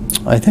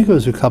 I think it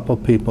was a couple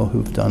people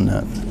who've done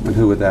that. And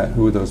who would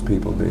those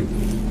people be?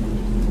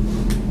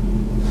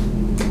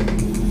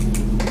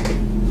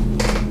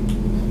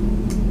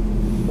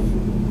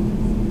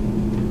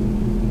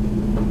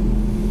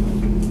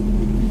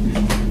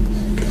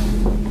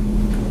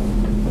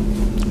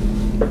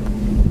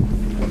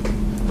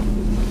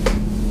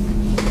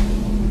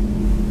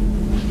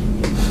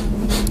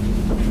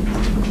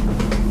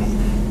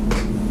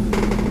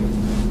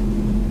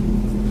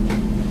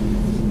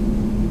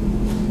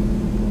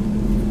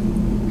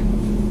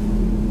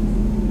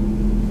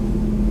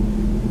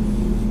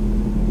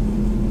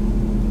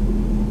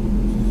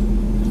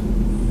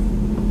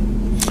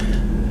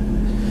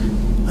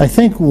 I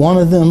think one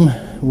of them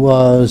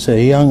was a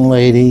young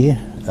lady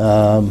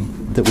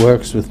that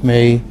works with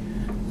me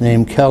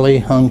named Kelly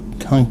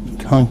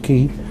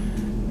Hunky,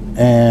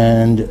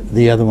 and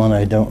the other one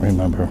I don't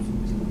remember.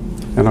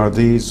 And are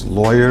these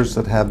lawyers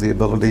that have the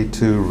ability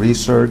to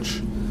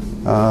research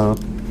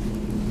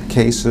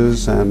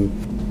cases and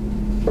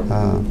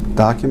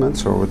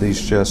documents, or were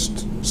these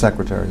just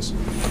secretaries?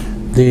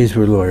 These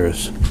were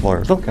lawyers.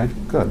 Lawyers, okay,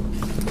 good.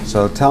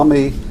 So tell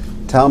me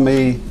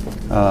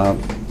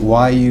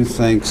why you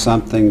think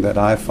something that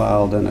I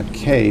filed in a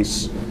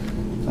case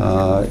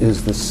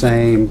is the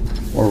same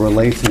or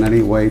relates in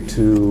any way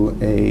to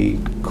a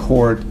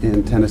court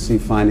in Tennessee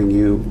finding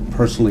you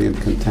personally in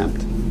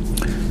contempt.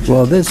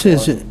 Well, this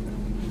is...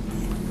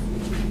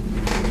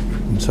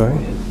 I'm sorry?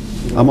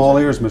 I'm all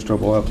ears, Mr.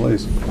 O'Boyle,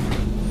 please.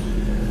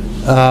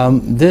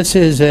 This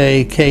is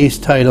a case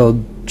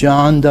titled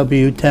John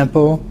W.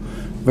 Temple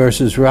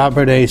versus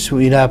Robert A.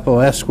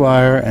 Sweetapple,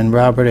 Esquire, and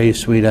Robert A.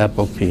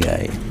 Sweetapple,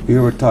 PA.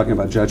 You were talking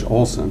about Judge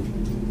Olson.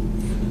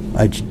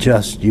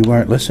 You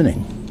weren't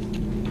listening.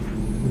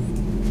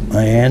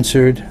 I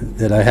answered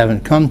that I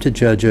haven't come to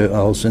Judge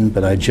Olson,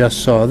 but I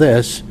just saw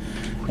this,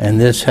 and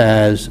this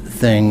has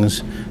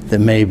things that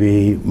may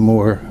be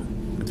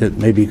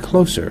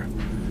closer.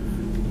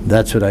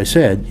 That's what I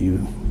said.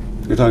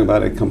 You're talking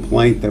about a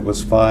complaint that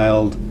was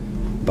filed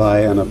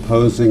by an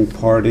opposing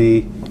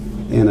party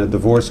in a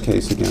divorce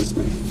case against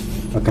me.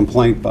 A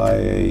complaint by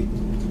a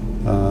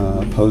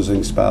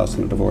opposing spouse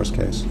in a divorce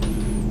case.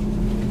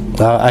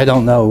 I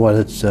don't know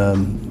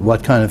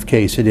what kind of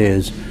case it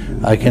is.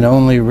 I can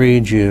only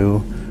read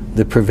you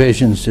the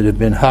provisions that have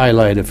been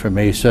highlighted for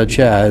me, such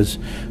as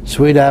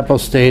Sweetapple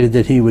stated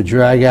that he would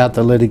drag out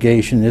the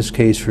litigation in this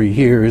case for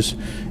years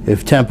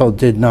if Temple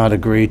did not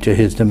agree to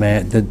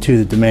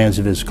the demands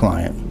of his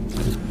client.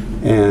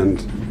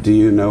 And do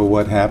you know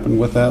what happened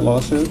with that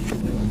lawsuit?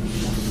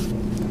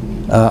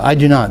 I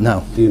do not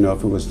know. Do you know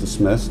if it was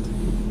dismissed?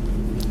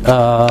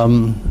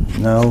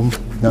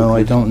 No,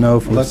 I don't know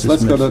if it was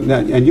dismissed. Let's go to,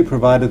 and you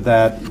provided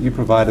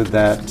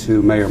that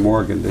to Mayor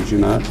Morgan, did you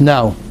not?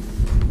 No.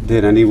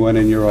 Did anyone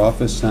in your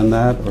office send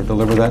that or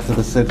deliver that to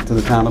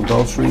the town of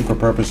Gulfstream for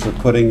purpose of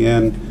putting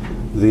in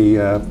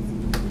the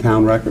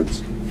town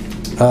records?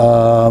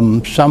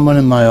 Someone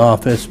in my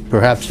office,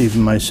 perhaps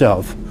even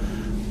myself,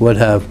 would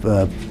have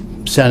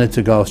sent it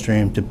to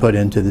Gulfstream to put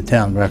into the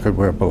town record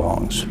where it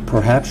belongs.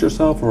 Perhaps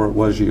yourself, or it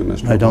was you,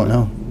 Mr. I don't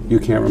O'Boyle? know. You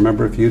can't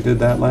remember if you did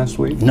that last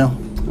week? No,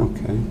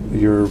 Okay.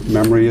 Your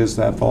memory is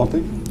that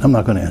faulty? I'm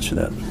not going to answer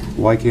that.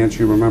 Why can't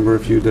you remember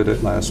if you did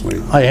it last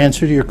week? I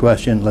answered your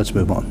question. Let's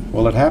move on.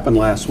 Well, it happened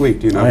last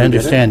week. Do you know I who did it?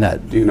 understand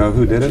that. Do you know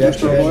who did it,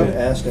 Objection Mr. has been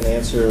O'Boyle? asked and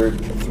answered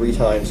 3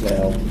 times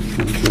now.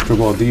 Mr.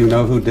 O'Boyle, do you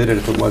know who did it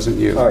if it wasn't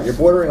you? All right, you're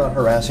bordering on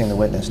harassing the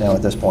witness now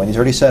at this point. He's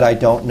already said, "I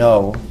don't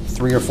know,"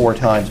 3 or 4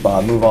 times,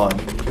 Bob. Move on.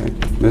 Okay.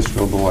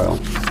 Mr. O'Boyle,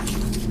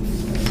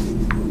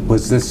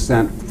 was this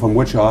sent, from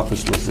which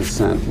office was this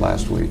sent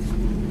last week?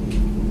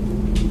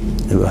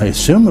 I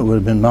assume it would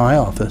have been my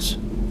office.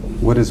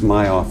 What is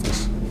my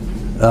office?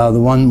 The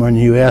one when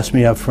you asked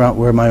me up front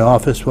where my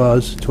office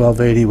was,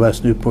 1280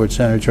 West Newport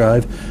Center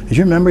Drive. Is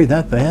your memory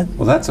that bad?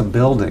 Well, that's a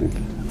building.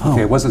 Oh.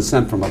 Okay, it wasn't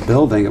sent from a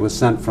building, it was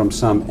sent from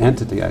some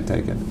entity, I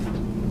take it.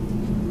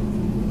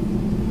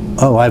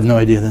 Oh, I have no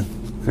idea then.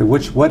 Okay,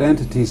 what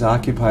entities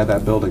occupy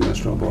that building,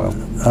 Mr. O'Boyle?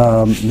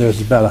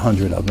 There's about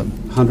 100 of them.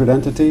 100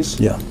 entities?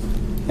 Yeah.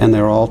 And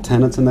they're all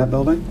tenants in that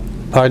building?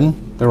 Pardon?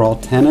 They're all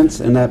tenants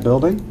in that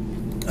building?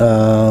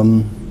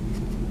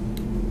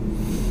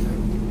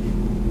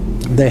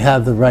 They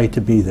have the right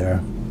to be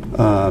there.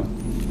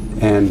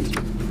 And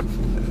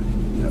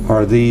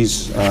are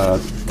these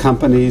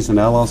companies and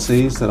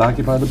LLCs that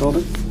occupy the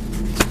building?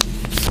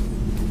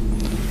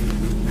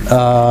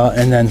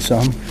 And then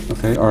some.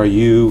 Okay, are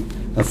you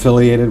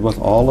affiliated with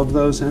all of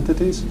those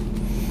entities?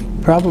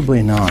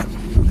 Probably not.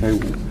 Okay,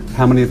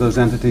 how many of those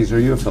entities are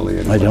you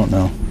affiliated with? I don't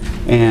know.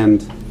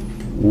 And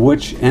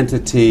which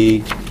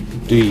entity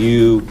do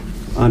you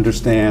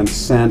understand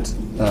sent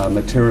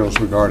materials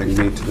regarding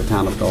me to the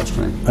town of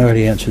Gulfstream? I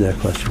already answered that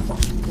question.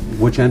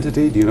 Which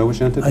entity? Do you know which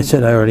entity? I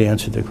said I already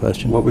answered the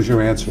question. What was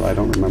your answer? I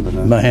don't remember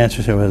that. My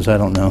answer was I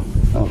don't know.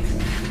 Okay.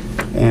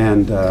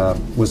 And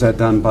was that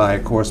done by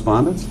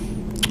correspondence?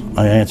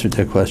 I answered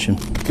that question.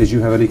 Did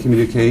you have any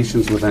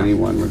communications with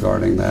anyone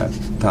regarding that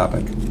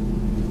topic?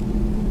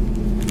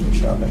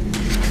 Shopping.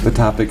 The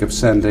topic of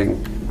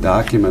sending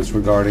documents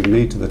regarding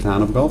me to the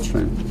town of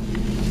Gulfstream?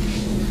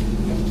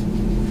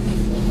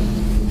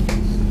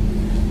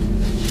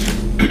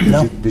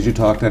 No. Did you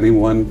talk to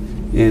anyone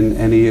in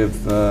any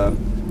of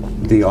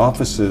the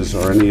offices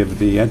or any of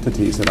the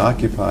entities that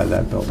occupy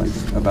that building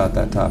about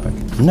that topic?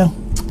 No.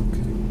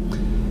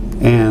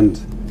 And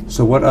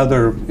so what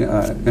other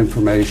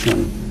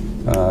information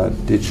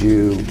did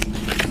you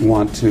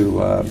want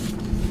to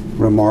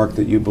remark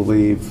that you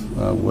believe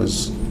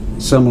was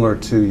similar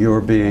to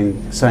your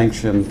being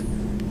sanctioned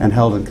and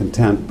held in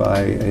contempt by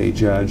a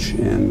judge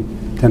in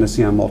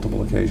Tennessee on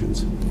multiple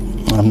occasions?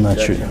 I'm not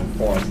sure. Objection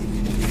form.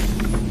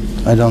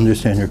 I don't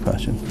understand your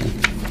question.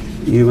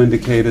 You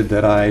indicated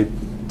that I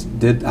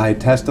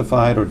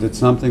testified or did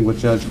something with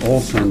Judge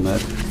Olson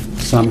that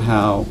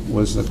somehow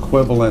was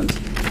equivalent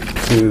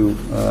to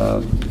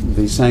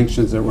the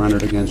sanctions that were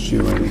entered against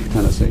you in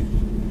Tennessee.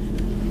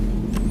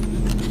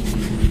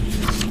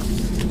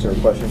 Is there a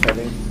question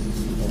pending?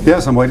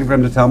 Yes, I'm waiting for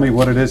him to tell me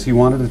what it is he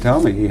wanted to tell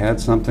me. He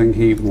had something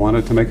he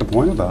wanted to make a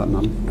point about, and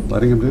I'm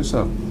letting him do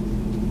so.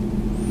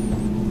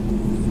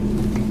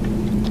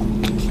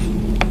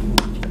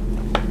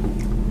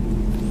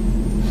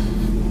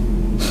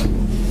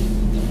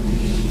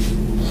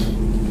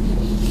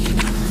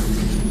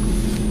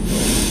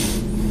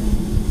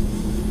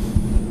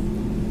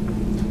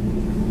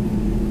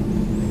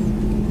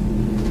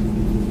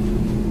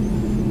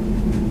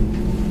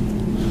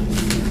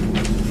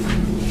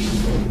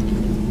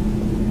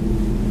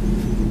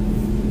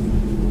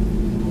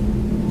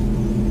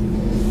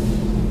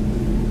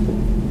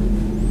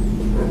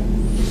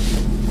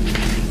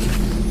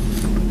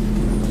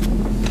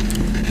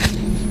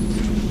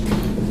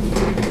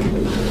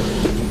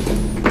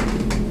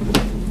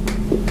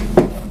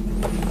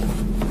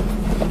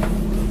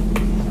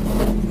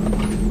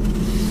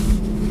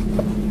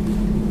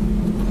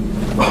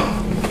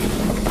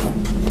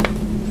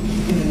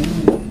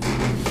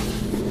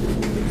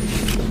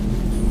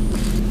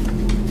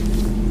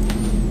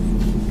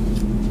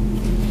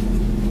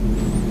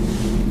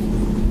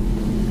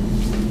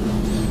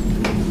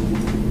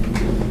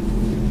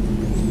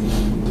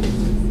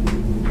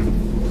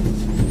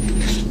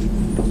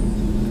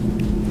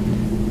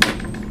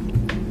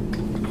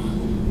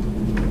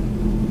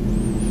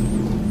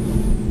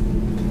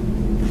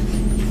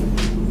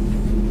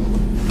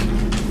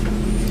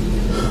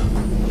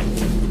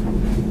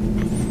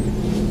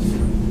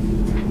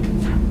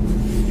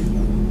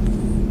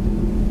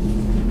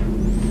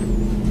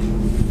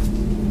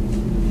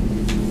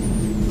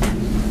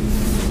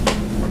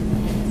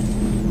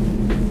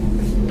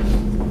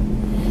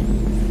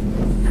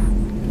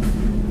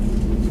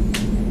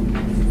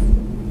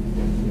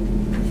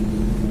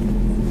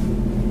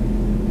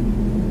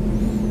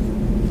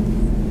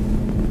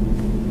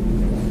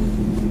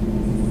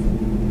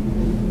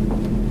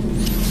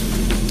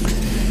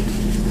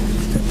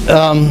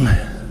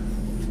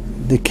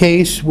 The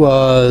case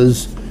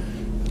was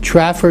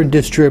Trafford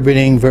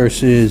Distributing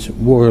versus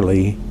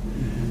Worley,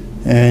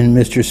 and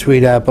Mr.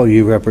 Sweetapple,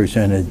 you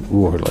represented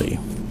Worley.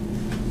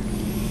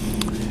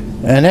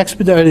 An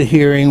expedited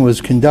hearing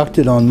was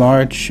conducted on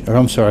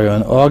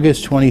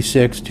August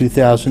 26,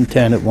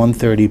 2010 at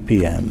 1:30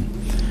 p.m.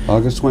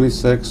 August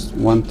 26,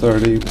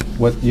 1:30,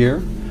 what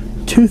year?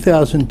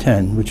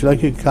 2010. Would you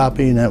like a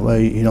copy? And that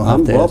way you don't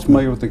have I'm to well ask me.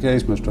 familiar with the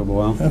case, Mr.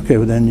 O'Boyle. Okay,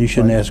 well then you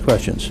shouldn't ask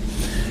questions.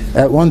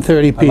 At 1:30 I'd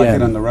like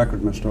it on p.m. the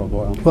record, Mr.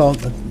 O'Boyle. Well,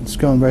 it's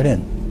going right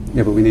in.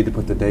 Yeah, but we need to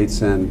put the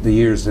dates in, the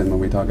years in when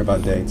we talk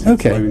about dates. Okay.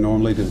 That's the way we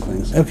normally do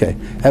things. Okay.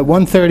 At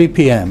 1:30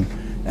 p.m.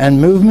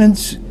 and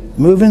Movements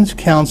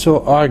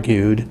Counsel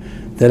argued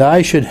that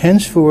I should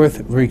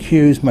henceforth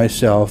recuse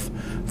myself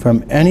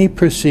from any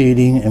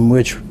proceeding in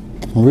which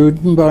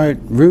Rudin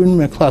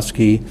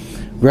McCluskey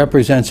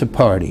represents a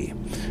party.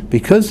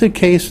 Because the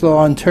case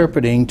law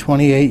interpreting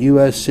 28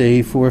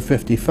 U.S.C.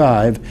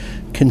 455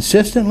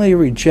 consistently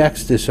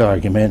rejects this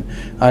argument,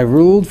 I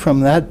ruled from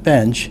that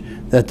bench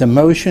that the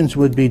motions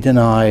would be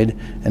denied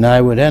and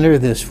I would enter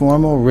this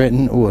formal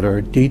written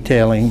order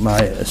detailing my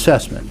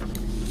assessment.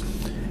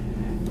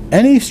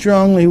 Any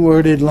strongly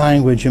worded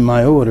language in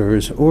my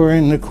orders or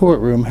in the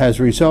courtroom has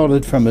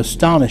resulted from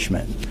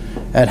astonishment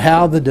at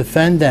how the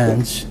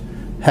defendants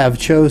have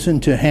chosen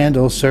to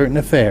handle certain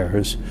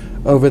affairs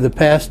over the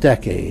past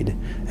decade,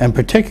 and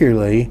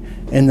particularly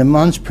in the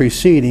months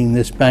preceding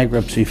this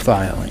bankruptcy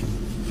filing.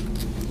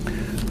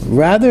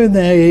 Rather,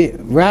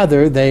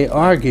 they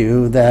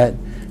argue that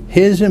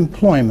his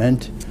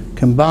employment,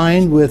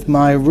 combined with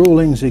my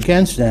rulings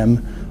against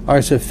them,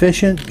 are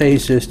sufficient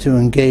basis to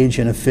engage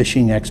in a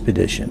fishing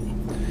expedition.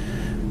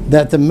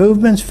 That the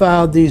movements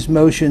filed these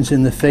motions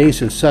in the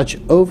face of such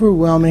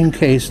overwhelming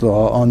case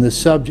law on the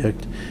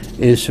subject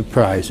is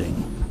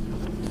surprising.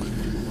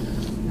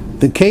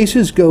 The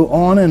cases go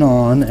on,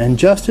 and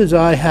just as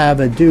I have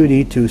a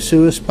duty to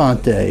sua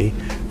sponte,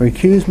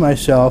 recuse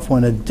myself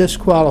when a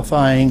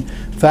disqualifying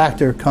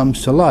factor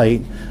comes to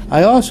light,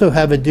 I also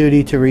have a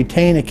duty to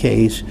retain a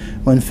case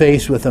when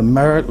faced with a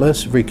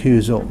meritless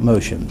recusal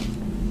motion.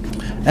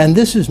 And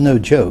this is no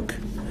joke.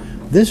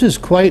 This is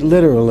quite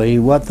literally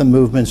what the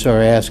movements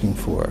are asking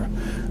for.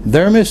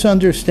 Their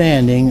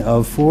misunderstanding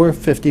of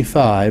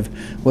 455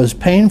 was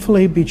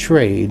painfully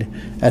betrayed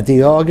at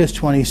the August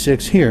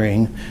 26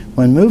 hearing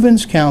when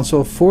Movements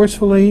Counsel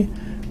forcefully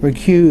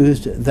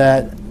argued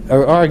that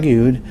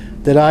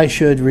I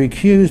should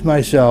recuse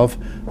myself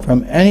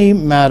from any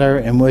matter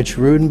in which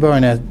Rudin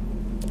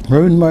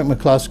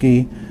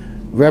McCluskey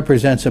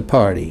represents a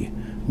party,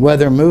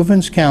 whether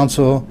Movements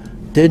Counsel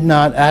did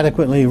not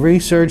adequately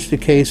research the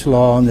case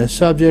law on this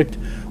subject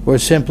or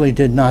simply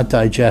did not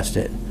digest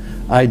it.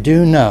 I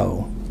do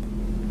not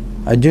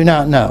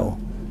know,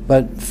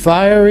 but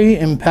fiery,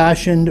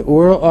 impassioned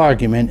oral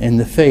argument in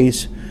the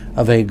face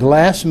of a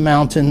glass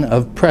mountain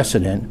of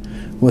precedent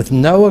with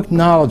no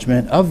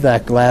acknowledgement of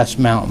that glass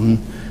mountain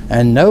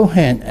and no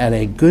hint at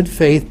a good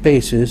faith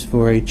basis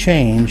for a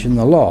change in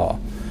the law.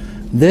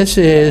 This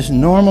is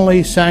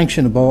normally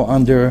sanctionable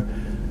under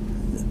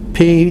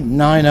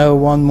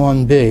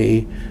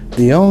P9011B.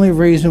 The only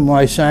reason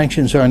why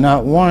sanctions are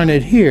not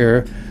warranted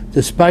here,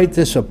 despite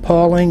this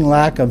appalling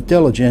lack of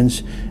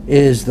diligence,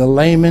 is the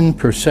layman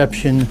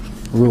perception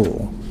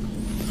rule.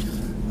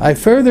 I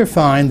further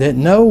find that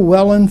no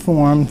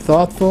well-informed,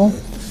 thoughtful,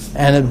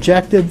 and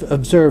objective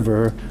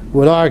observer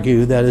would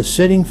argue that a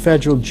sitting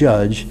federal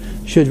judge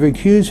should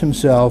recuse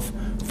himself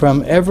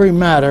from every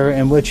matter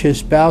in which his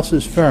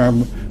spouse's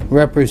firm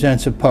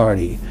represents a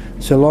party,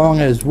 so long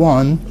as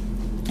 1,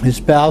 his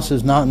spouse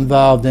is not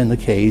involved in the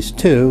case,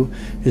 2,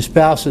 his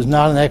spouse is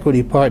not an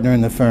equity partner in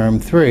the firm,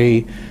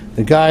 3,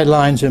 the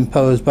guidelines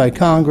imposed by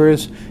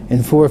Congress in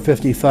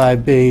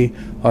 455B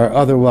are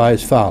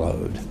otherwise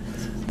followed.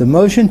 The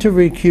motion to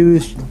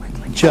recuse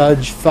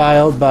judge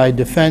filed by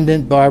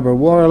defendant Barbara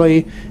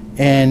Worley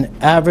in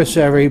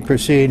adversary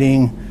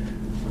proceeding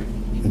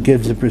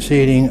gives the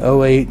proceeding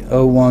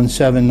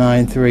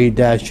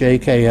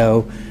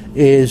 0801793-JKO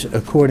is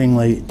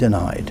accordingly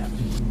denied.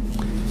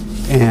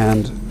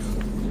 And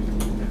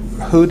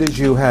who did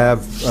you have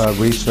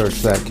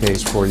research that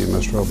case for you,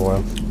 Mr.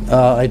 O'Boyle?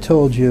 I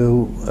told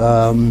you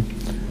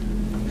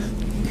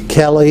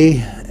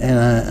Kelly and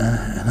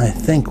I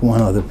think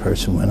one other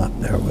person went up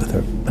there with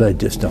her, but I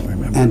just don't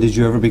remember. And did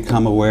you ever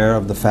become aware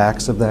of the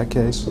facts of that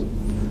case?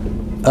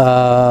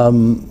 I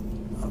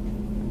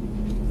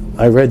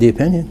read the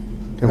opinion.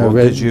 Well,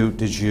 did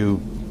you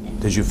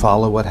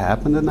follow what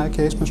happened in that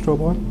case, Mr.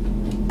 O'Boyle?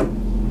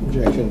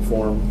 Objection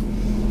form.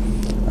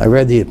 I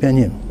read the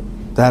opinion.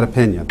 That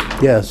opinion?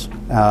 Yes.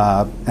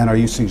 And are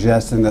you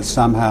suggesting that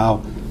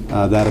somehow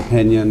that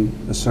opinion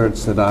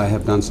asserts that I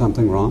have done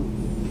something wrong?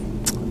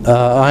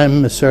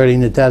 I'm asserting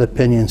that that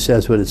opinion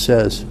says what it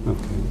says.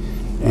 Okay.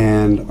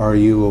 And are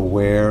you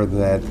aware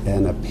that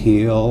an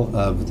appeal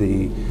of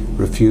the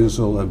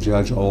refusal of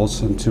Judge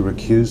Olson to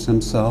recuse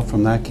himself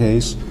from that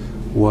case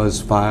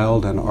was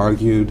filed and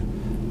argued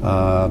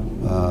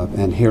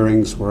and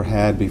hearings were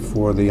had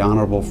before the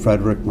Honorable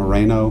Frederick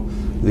Moreno,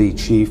 the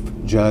Chief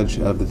Judge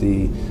of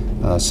the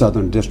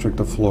Southern District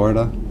of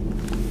Florida?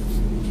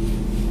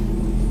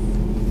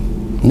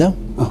 No.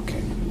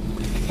 Okay.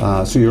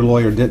 So your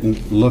lawyer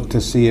didn't look to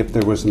see if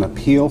there was an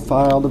appeal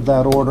filed of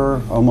that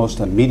order almost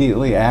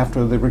immediately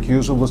after the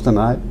recusal was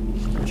denied?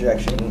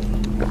 Objection.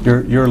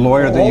 Your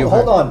lawyer that you...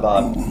 Hold on,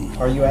 Bob.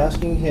 Are you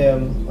asking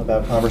him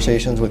about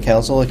conversations with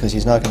counsel? Because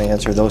he's not going to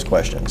answer those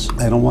questions.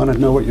 I don't want to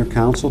know what your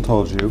counsel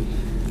told you.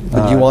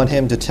 But you want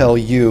him to tell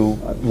you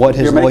what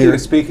his You're lawyer... making a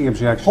speaking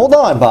objection. Hold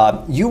on,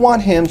 Bob. You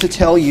want him to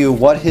tell you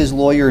what his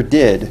lawyer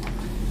did,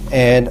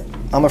 and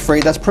I'm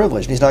afraid that's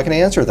privileged. He's not going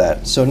to answer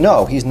that. So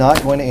no, he's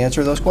not going to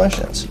answer those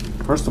questions.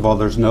 First of all,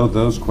 there's no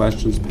those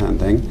questions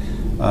pending.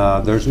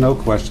 There's no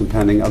question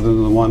pending other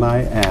than the one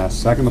I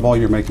asked. Second of all,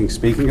 you're making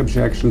speaking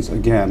objections.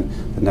 Again,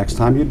 the next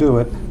time you do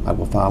it, I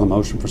will file a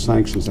motion for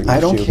sanctions against you. I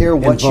don't care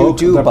what you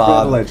do,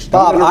 Bob.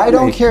 Bob, I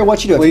don't care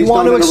what you do. If you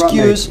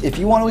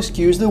want to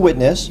excuse the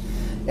witness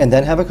and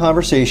then have a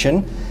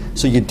conversation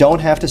so you don't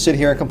have to sit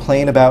here and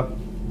complain about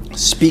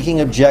speaking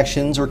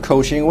objections or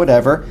coaching or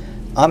whatever,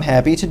 I'm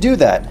happy to do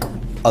that.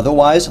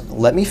 Otherwise,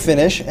 let me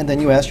finish and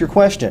then you ask your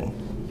question.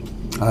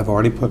 I've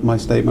already put my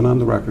statement on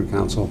the record,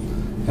 counsel,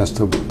 as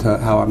to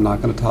how I'm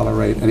not going to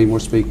tolerate any more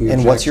speaking objections.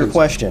 And what's your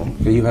question?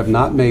 You have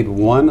not made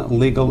one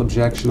legal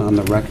objection on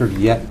the record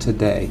yet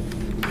today.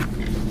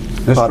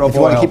 Bob, if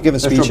you want to keep giving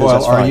speeches,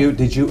 that's fine.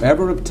 Did you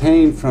ever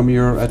obtain from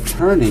your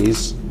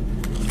attorneys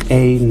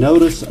a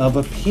notice of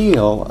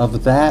appeal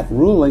of that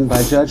ruling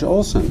by Judge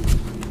Olson?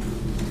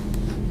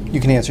 You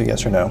can answer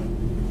yes or no.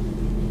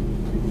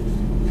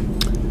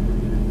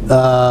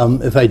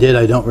 If I did,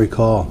 I don't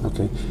recall.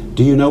 Okay.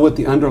 Do you know what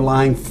the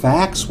underlying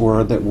facts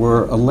were that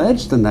were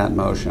alleged in that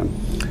motion?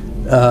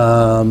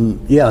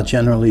 Yeah,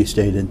 generally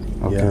stated.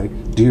 Okay.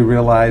 Yeah. Do you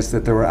realize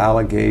that there were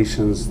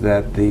allegations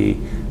that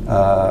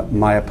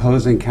my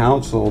opposing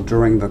counsel,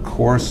 during the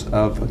course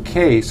of a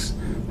case,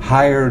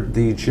 hired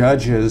the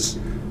judge's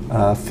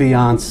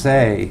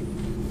fiancé,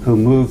 who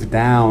moved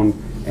down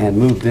and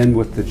moved in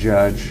with the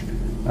judge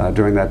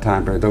during that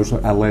time period? Those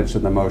were alleged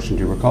in the motion.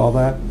 Do you recall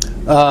that?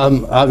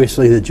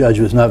 Obviously, the judge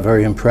was not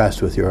very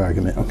impressed with your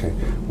argument. Okay.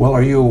 Well,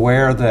 are you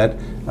aware that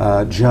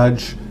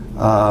Judge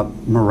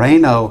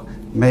Moreno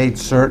made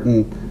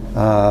certain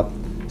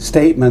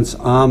statements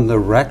on the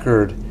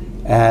record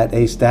at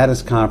a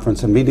status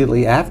conference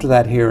immediately after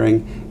that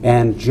hearing,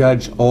 and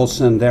Judge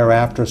Olson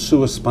thereafter,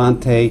 sua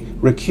sponte,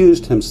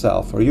 recused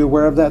himself? Are you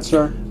aware of that,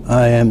 sir?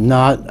 I am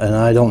not, and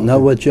I don't know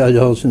what Judge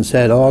Olson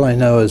said. All I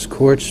know is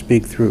courts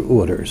speak through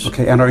orders.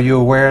 Okay, and are you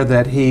aware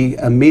that he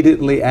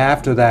immediately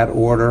after that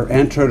order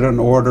entered an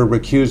order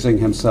recusing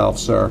himself,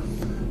 sir?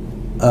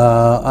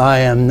 I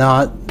am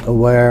not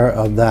aware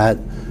of that,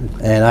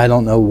 and I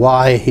don't know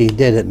why he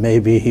did it.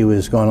 Maybe he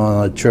was going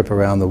on a trip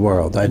around the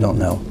world. I don't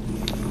know.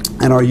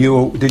 And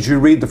did you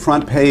read the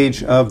front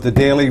page of the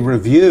Daily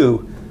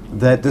Review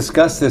that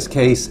discussed this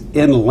case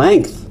in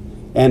length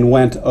and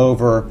went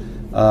over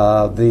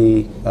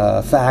the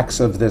facts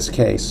of this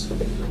case?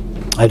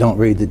 I don't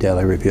read the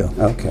Daily Review.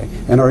 Okay.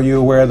 And are you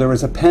aware there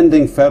is a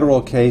pending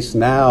federal case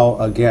now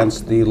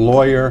against the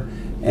lawyer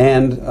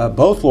and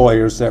both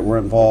lawyers that were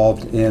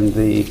involved in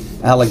the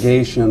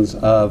allegations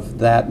of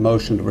that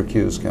motion to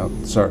recuse,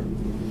 sir?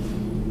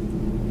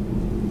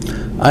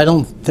 I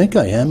don't think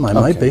I am. I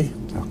might be.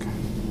 Okay.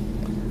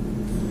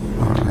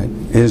 All right.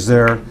 Is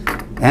there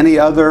any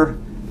other...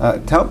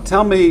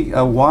 tell me,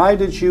 why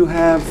did you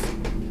have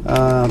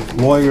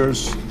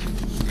lawyers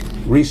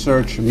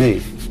research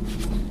me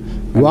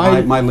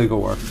and my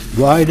legal work?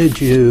 Why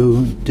did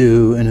you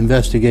do an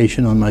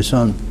investigation on my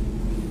son?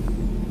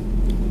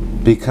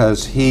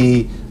 Because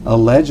he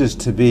alleges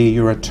to be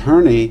your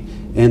attorney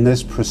in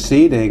this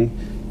proceeding,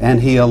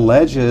 and he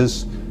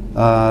alleges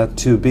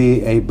to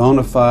be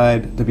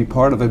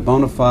part of a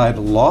bona fide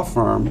law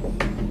firm,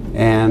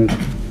 and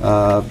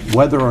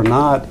whether or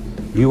not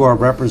you are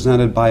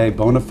represented by a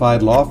bona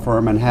fide law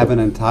firm and have an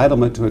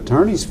entitlement to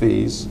attorney's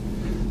fees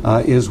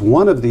is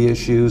one of the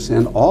issues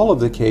in all of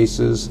the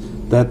cases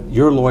that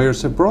your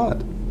lawyers have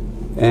brought.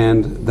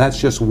 And that's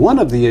just one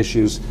of the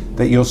issues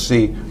that you'll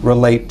see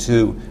relate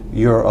to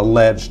your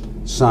alleged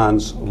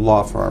son's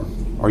law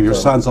firm, or your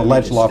son's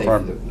alleged law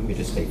firm. Let me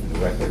just state for the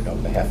record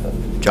on behalf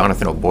of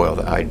Jonathan O'Boyle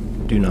that I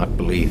do not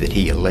believe that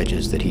he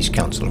alleges that he's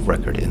counsel of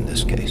record in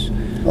this case.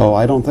 Oh,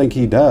 I don't think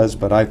he does,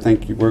 but I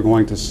think we're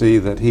going to see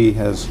that he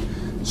has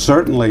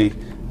certainly,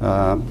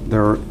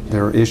 there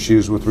are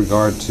issues with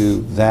regard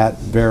to that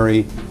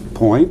very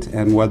point,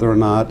 and whether or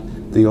not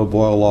the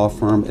O'Boyle law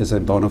firm is a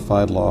bona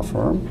fide law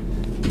firm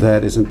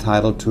that is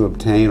entitled to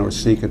obtain or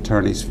seek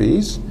attorney's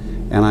fees.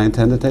 And I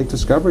intend to take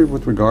discovery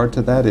with regard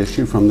to that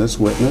issue from this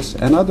witness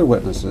and other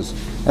witnesses,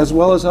 as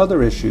well as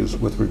other issues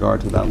with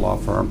regard to that law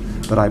firm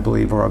that I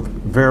believe are of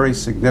very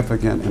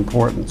significant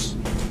importance.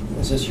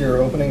 Is this your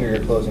opening or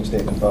your closing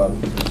statement, Bob?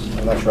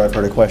 I'm not sure I've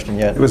heard a question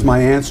yet. It was my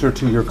answer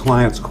to your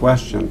client's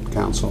question,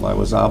 counsel. I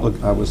was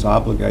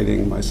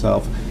obligating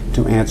myself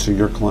to answer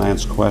your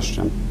client's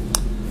question.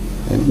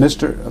 And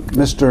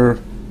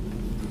Mr.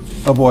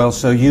 O'Boyle,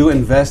 so you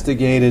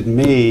investigated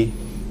me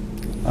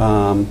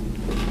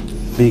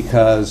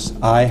because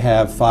I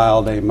have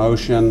filed a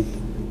motion.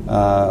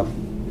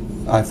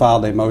 I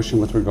filed a motion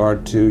with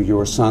regard to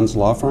your son's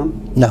law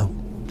firm. No.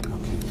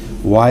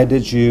 Why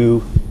did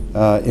you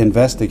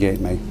investigate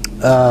me?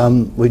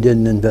 We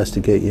didn't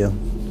investigate you.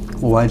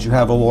 Why did you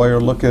have a lawyer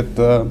look at?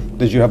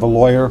 Did you have a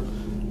lawyer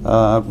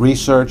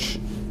research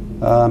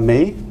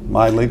me,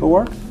 my legal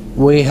work?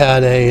 We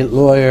had a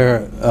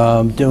lawyer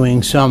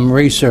doing some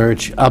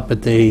research up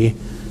at the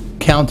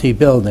county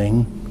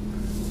building,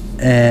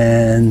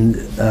 and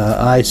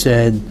I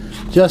said,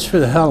 just for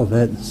the hell of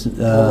it.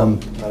 I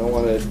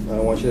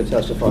don't want you to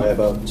testify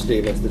about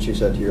statements that you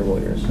said to your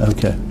lawyers.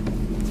 Okay.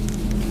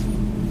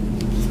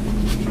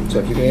 So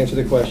if you can answer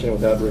the question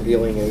without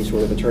revealing any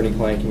sort of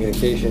attorney-client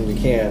communication, you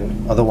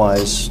can.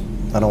 Otherwise,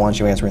 I don't want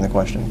you answering the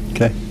question.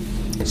 Okay.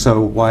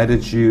 So why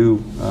did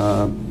you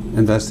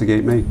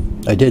investigate me?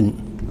 I didn't.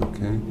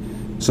 Okay.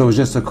 So it was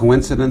just a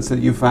coincidence that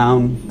you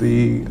found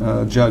the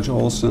Judge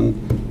Olson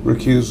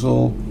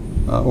recusal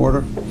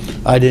order?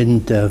 I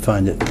didn't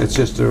find it. It's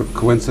just a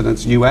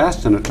coincidence. You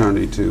asked an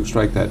attorney to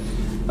strike that.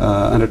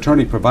 An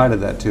attorney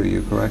provided that to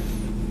you, correct?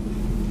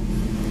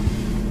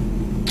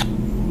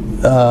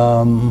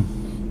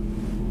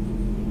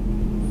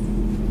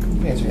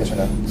 Answer yes or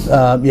no.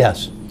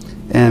 Yes.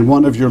 And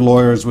one of your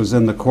lawyers was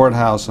in the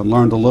courthouse and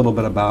learned a little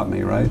bit about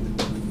me, right?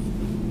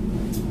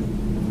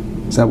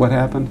 Is that what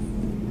happened?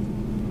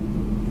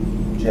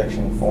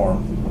 Objection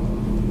form.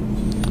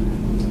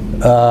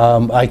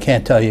 I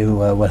can't tell you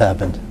what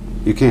happened.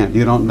 You can't.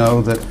 You don't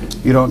know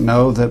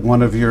that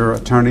one of your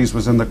attorneys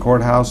was in the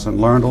courthouse and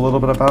learned a little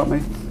bit about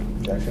me?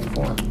 Objection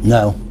form.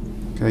 No.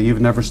 Okay,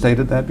 you've never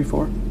stated that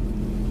before?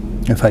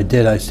 If I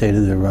did, I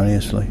stated it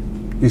erroneously.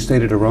 You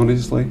stated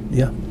erroneously?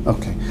 Yeah.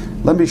 Okay.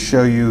 Let me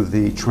show you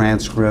the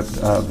transcript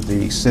of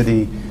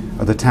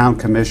the town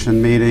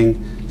commission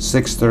meeting,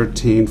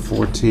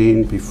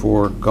 6/13/14,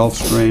 before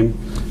Gulfstream.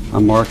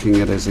 I'm marking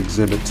it as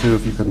Exhibit 2.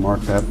 If you could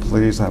mark that,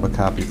 please. I have a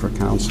copy for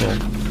counsel.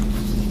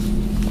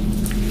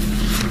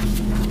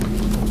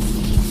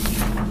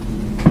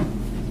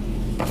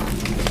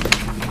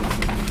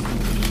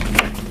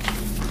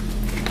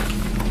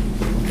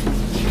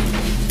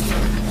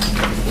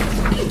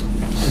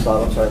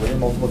 Bob, I'm sorry, were there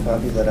multiple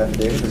copies of that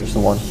affidavit or just the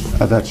one?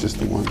 That's just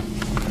the one.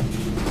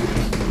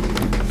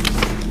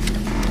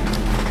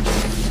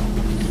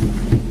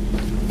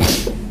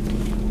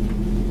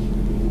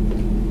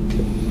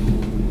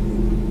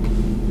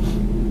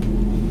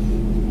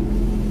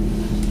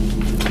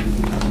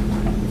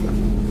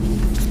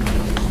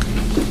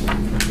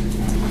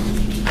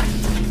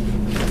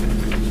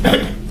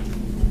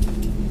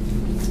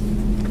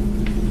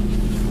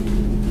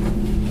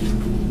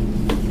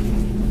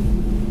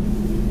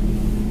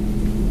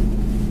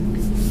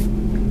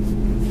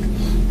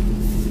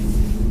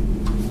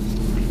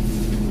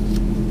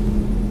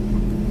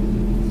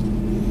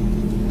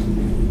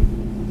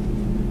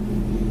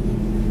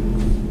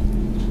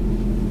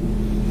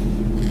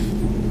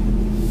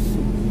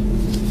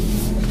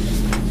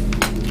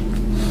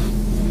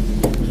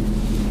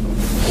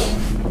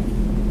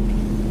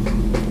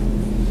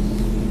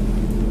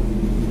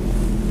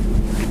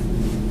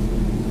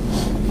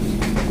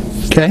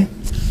 Okay.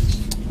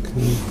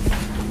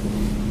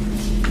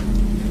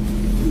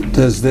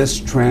 Does this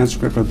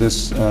transcript of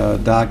this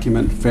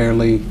document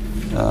fairly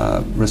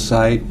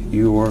recite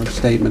your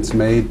statements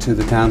made to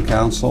the town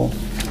council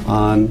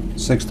on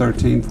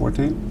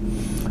 6/13/14?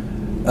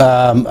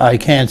 I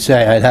can't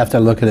say. I'd have to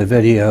look at a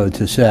video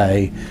to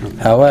say. Okay.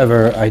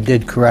 However, I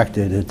did correct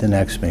it at the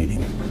next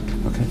meeting.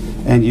 Okay.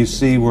 And you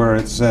see where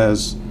it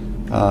says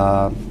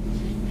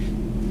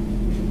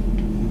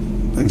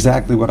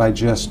exactly what I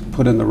just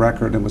put in the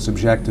record and was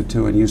objected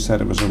to, and you said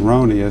it was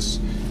erroneous.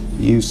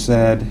 You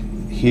said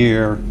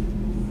here,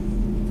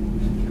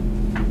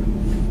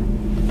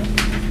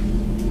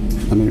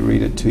 let me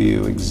read it to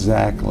you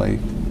exactly.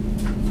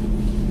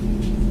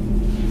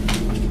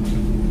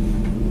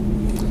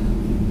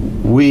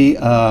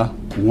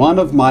 One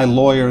of my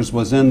lawyers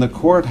was in the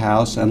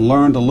courthouse and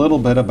learned a little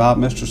bit about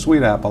Mr.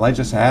 Sweetapple. I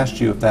just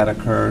asked you if that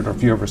occurred or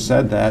if you ever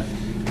said that,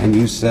 and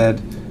you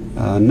said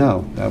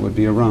no, that would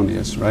be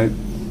erroneous, right?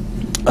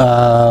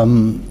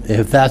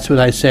 If that's what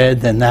I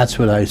said, then that's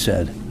what I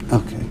said.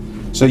 Okay.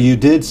 So you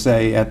did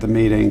say at the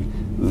meeting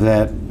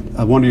that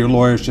one of your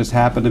lawyers just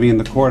happened to be in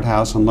the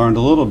courthouse and learned a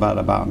little bit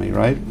about me,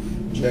 right?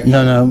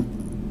 No,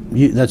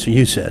 that's what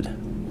you said.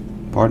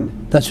 Pardon?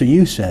 That's what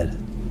you said.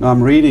 No,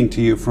 I'm reading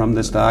to you from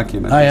this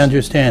document. I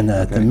understand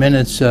that. Okay. The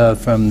minutes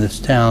from this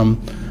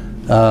town,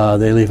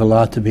 they leave a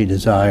lot to be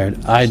desired.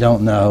 I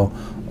don't know.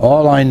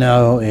 All I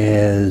know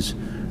is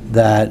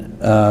that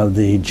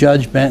the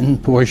Judge Benton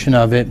portion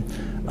of it,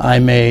 I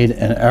made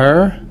an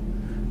error,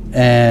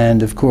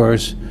 and of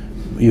course,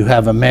 you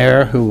have a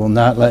mayor who will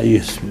not let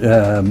you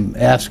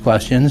ask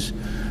questions.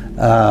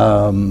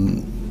 So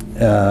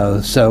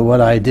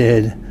what I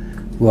did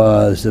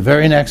was the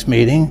very next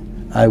meeting,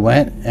 I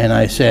went and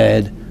I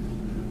said,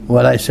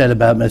 what I said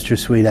about Mr.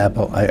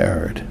 Sweetapple, I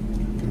erred.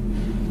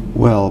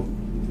 Well,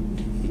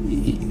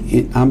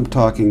 I'm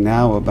talking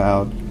now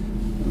about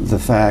the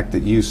fact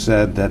that you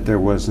said that there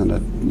wasn't a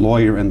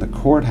lawyer in the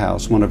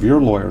courthouse, one of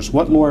your lawyers.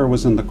 What lawyer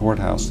was in the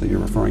courthouse that you're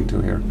referring to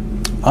here?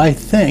 I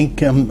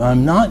think,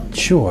 I'm not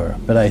sure,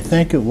 but I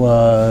think it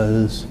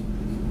was,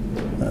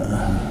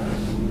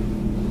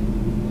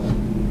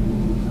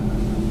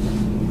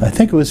 I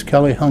think it was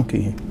Kelly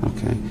Hunke.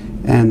 Okay.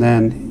 And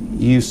then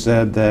you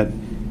said that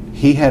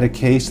he had a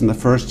case in the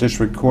First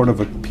District Court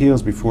of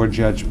Appeals before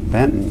Judge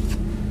Benton.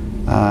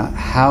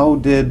 How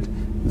did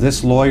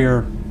this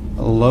lawyer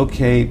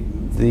locate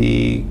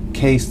the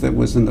case that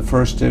was in the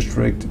First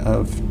District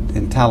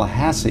in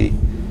Tallahassee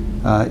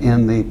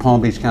in the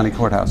Palm Beach County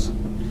Courthouse?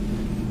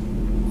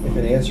 If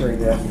in answering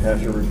that, you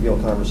have to reveal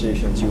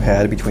conversations you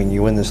had between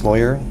you and this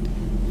lawyer.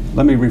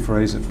 Let me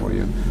rephrase it for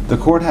you. The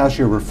courthouse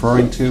you're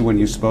referring to when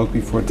you spoke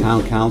before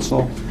town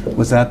council,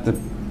 was that the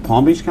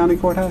Palm Beach County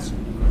Courthouse?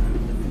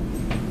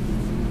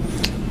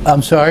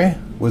 I'm sorry?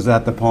 Was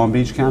that the Palm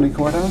Beach County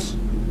Courthouse?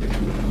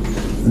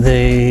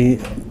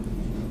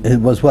 It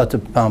was what, the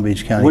Palm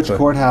Beach County Which Court?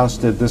 courthouse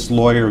did this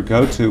lawyer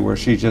go to where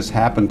she just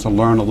happened to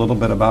learn a little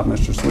bit about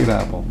Mr.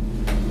 Sweetapple?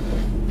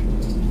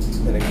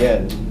 And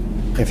again,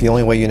 if the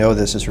only way you know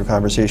this is through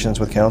conversations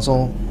with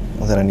counsel,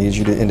 well, then I need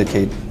you to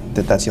indicate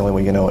that that's the only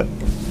way you know it.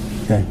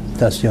 Okay,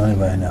 that's the only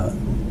way I know it.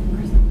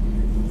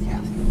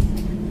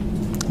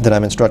 Then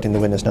I'm instructing the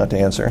witness not to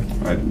answer.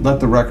 Right. Let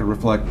the record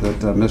reflect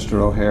that Mr.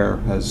 O'Hare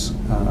has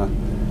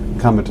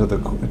come into the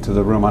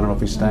room. I don't know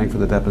if he's staying for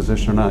the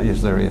deposition or not.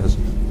 Yes, there he is.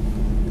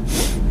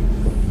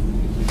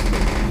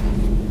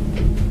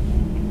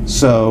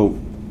 So,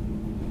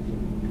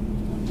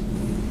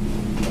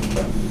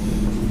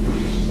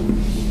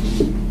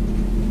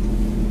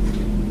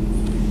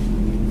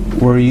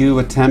 were you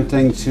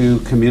attempting to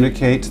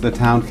communicate to the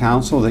town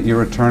council that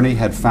your attorney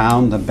had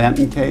found the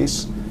Benton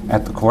case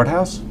at the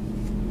courthouse?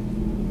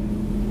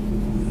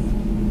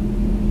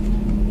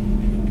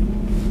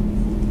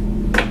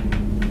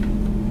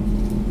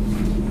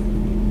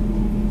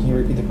 Can you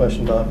repeat the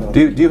question, Bob?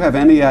 Do you have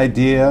any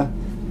idea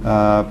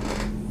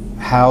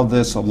how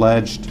this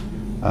alleged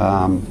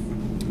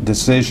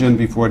decision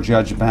before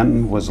Judge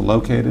Benton was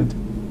located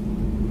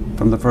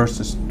from the First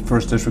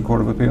District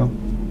Court of Appeal?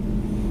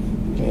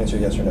 Can you answer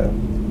yes or no?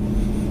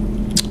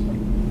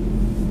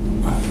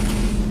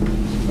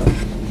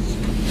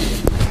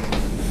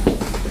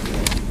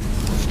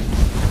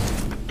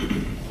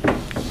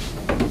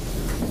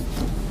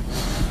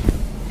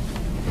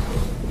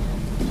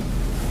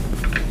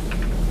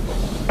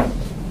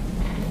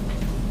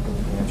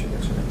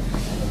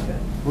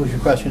 What was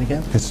your question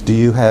again? Do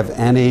you have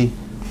any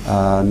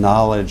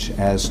knowledge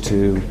as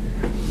to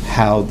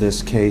how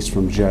this case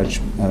from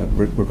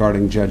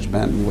regarding Judge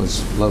Benton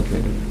was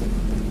located?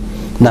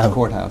 No. The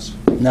courthouse?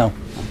 No.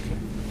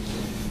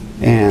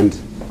 And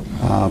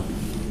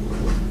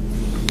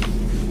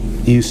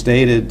you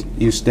stated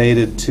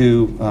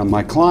to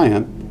my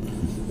client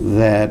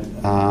that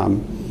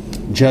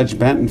Judge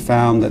Benton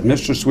found that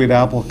Mr.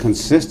 Sweetapple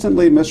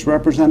consistently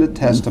misrepresented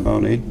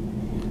testimony.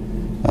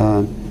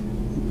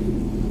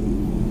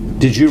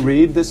 Did you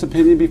read this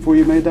opinion before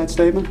you made that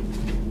statement?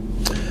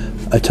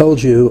 I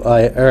told you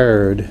I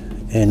erred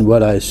in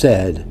what I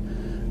said.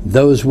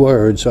 Those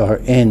words are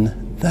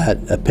in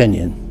that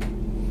opinion.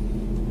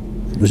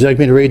 Would you like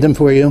me to read them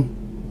for you?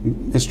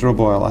 Mr.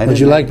 O'Boyle, Would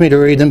you like me to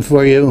read them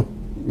for you?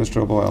 Mr.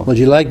 O'Boyle. Would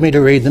you like me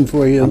to read them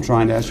for you? I'm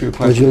trying to ask you a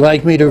question. Would you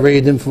like me to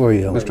read them for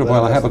you? Mr.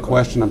 O'Boyle, I have a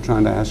question I'm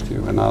trying to ask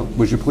you, and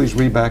would you please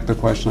read back the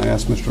question I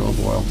asked Mr.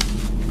 O'Boyle?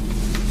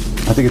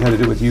 I think it had to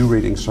do with you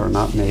reading, sir,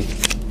 not me.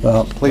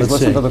 Well, Please let's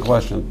listen see. to the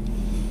question.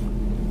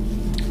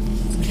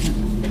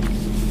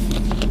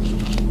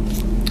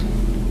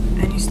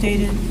 And you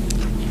stated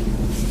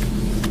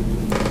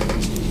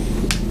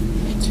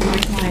to my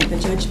client that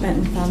Judge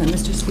Benton found that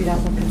Mr.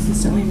 Sweetapple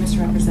consistently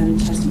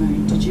misrepresented testimony.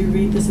 Did you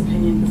read this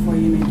opinion before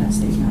you made that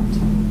statement?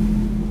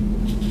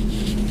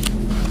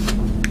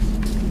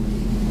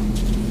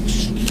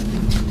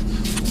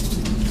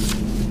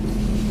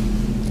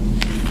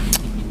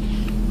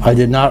 I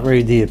did not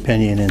read the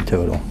opinion in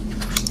total.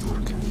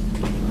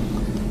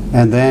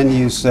 And then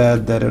you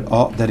said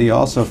that he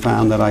also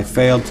found that I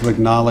failed to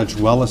acknowledge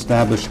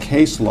well-established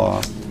case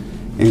law,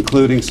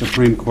 including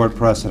Supreme Court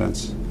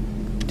precedents.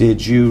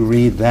 Did you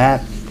read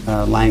that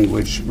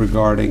language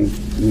regarding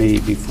me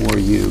before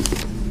you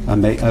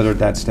uttered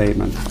that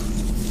statement?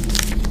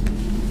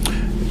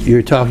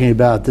 You're talking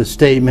about the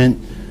statement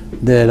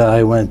that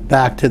I went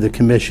back to the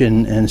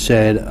commission and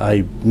said,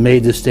 I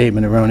made the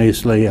statement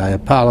erroneously, I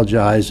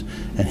apologize,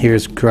 and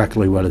here's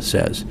correctly what it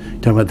says.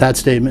 Talking about that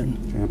statement?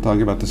 Okay, I'm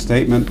talking about the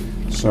statement,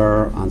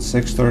 sir, on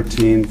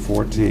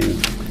 6/13/14.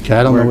 Okay,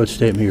 I don't know what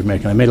statement you're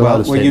making. I made a lot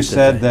of Where you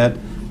statements. said that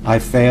I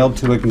failed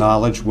to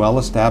acknowledge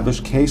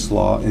well-established case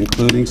law,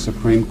 including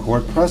Supreme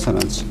Court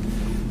precedents.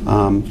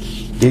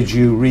 Did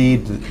you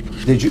read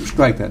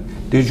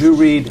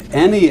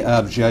any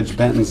of Judge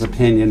Benton's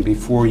opinion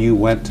before you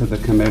went to the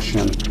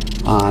commission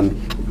on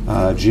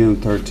June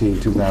 13,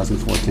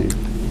 2014?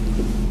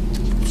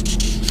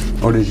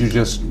 Or did you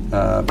just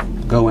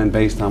go in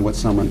based on what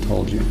someone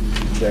told you?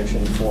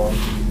 Objection form.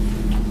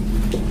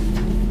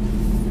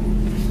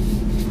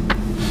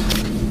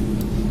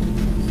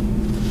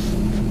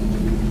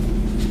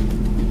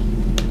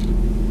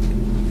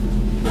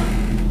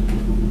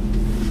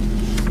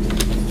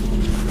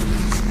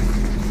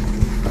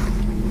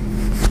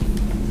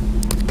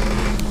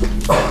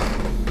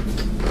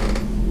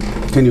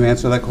 Can you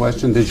answer that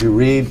question? Did you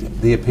read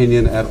the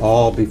opinion at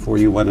all before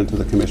you went into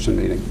the commission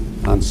meeting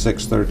on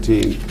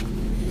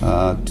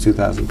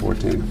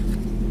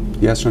 6/13/2014?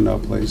 Yes or no,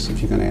 please,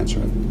 if you can answer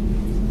it.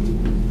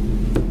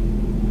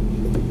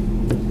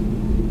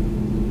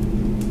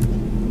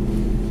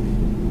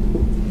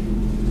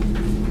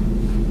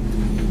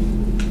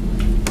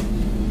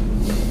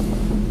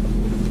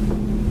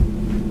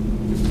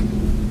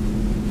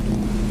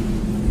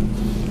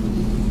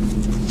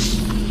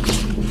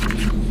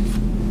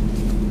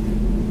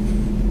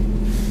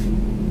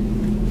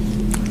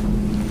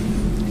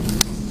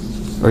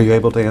 Are you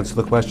able to answer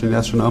the question,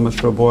 yes or no,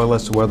 Mr. O'Boyle,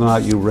 as to whether or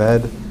not you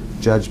read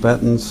Judge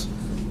Benton's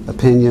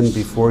opinion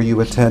before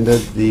you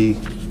attended the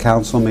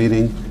council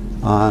meeting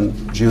on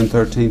June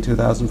 13,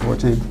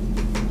 2014?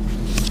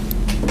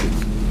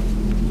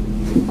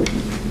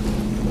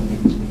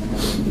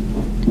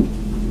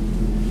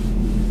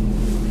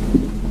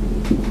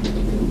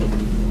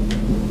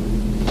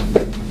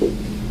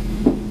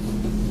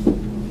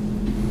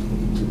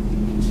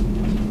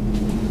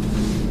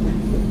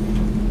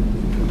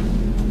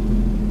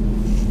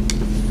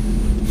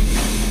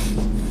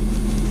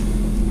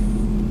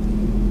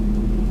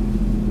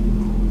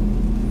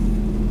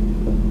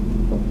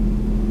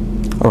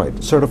 All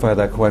right, certify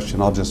that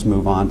question. I'll just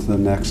move on to the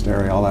next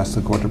area. I'll ask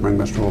the court to bring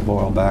Mr.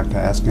 O'Boyle back to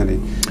answer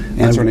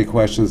any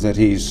questions that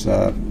he's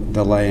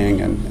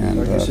delaying Are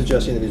you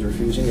suggesting that he's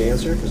refusing to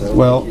answer? 'Cause I don't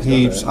well, think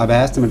he's done that. I've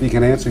asked him if he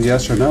can answer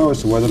yes or no as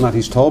to whether or not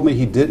he's told me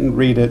he didn't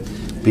read it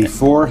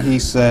before he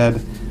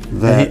said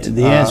that...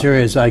 The answer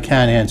is I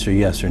can't answer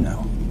yes or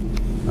no.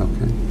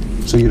 Okay.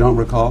 So you don't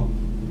recall?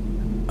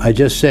 I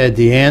just said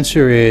the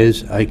answer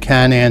is I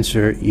can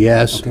answer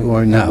yes Okay.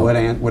 or And no.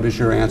 what is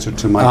your answer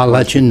to my I'll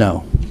let question? you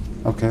know.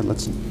 Okay, do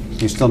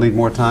you still need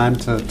more time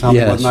to tell me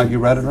whether or Yes. not you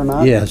read it or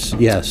not? Yes,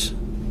 yes.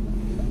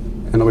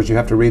 In other words, you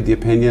have to read the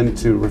opinion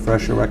to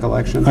refresh your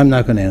recollection? I'm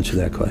not going to answer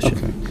that question.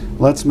 Okay.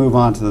 Let's move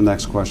on to the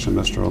next question,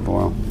 Mr.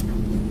 O'Boyle.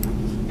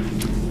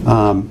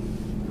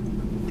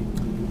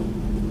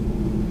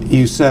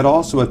 You said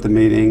also at the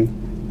meeting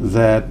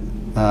that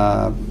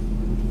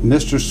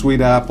Mr.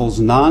 Sweetapple's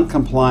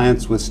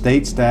non-compliance with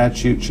state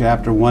statute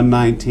chapter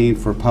 119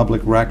 for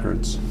public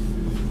records.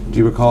 Do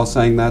you recall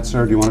saying that,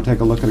 sir? Do you want to take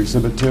a look at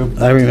Exhibit 2?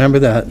 I remember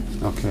that.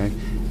 Okay.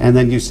 And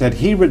then you said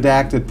he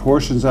redacted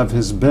portions of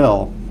his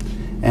bill,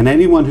 and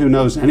anyone who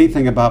knows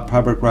anything about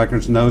public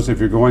records knows if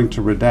you're going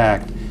to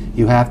redact,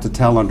 you have to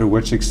tell under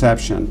which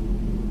exception, ...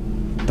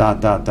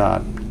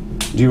 Do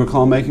you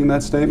recall making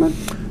that statement?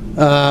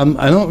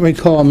 I don't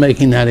recall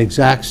making that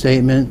exact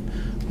statement,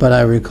 but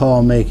I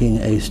recall making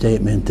a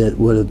statement that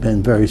would have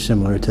been very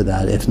similar to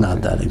that, if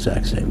not that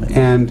exact statement.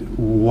 And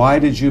why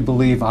did you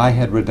believe I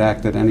had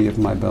redacted any of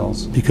my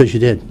bills? Because you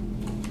did.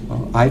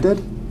 Oh, I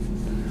did?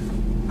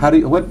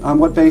 On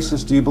what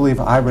basis do you believe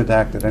I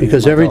redacted any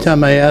Because of my every bills?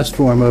 time I ask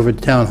for them over at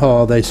Town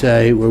Hall, they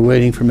say, we're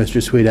waiting for Mr.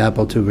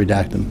 Sweetapple to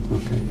redact them.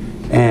 Okay.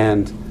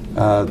 And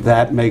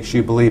that makes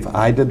you believe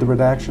I did the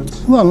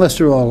redactions? Well, unless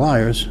they're all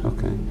liars.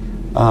 Okay.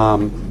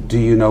 Do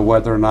you know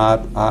whether or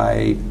not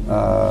I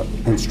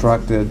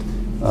instructed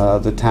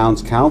the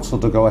town's council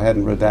to go ahead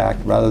and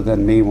redact rather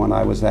than me when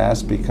I was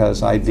asked,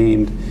 because I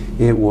deemed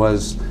it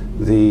was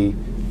the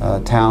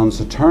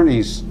town's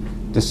attorney's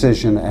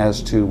decision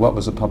as to what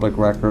was a public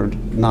record,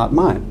 not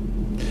mine?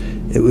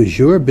 It was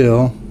your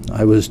bill.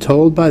 I was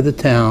told by the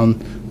town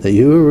that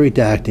you were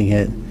redacting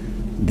it.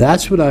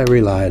 That's what I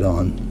relied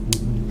on.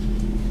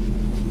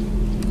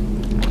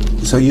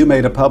 So you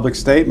made a public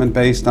statement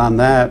based on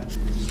that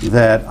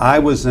I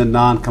was in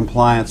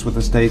non-compliance with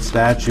the state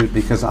statute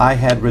because I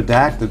had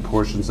redacted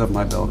portions of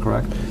my bill,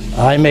 correct?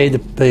 I made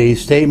the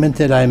statement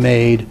that I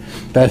made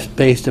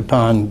based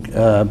upon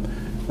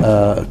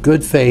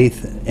good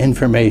faith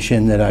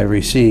information that I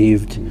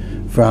received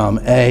from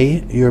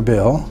A, your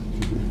bill,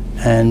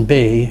 and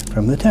B,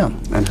 from the town.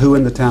 And who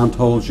in the town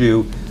told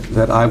you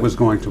that I was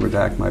going to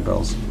redact my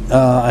bills?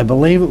 I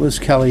believe it was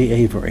Kelly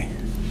Avery.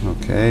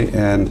 Okay,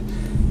 and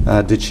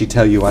did she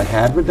tell you I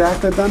had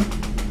redacted them?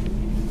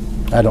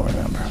 I don't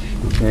remember.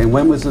 Okay, and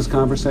when was this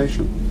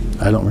conversation?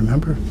 I don't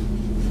remember.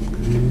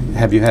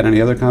 Have you had any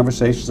other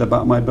conversations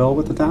about my bill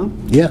with the town?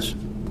 Yes.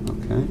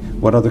 Okay.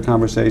 What other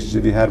conversations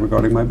have you had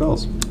regarding my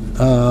bills?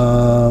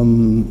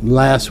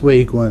 Last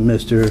week when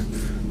Mr.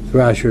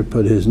 Thrasher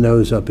put his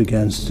nose up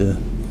against the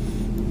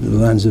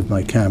lens of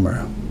my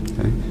camera.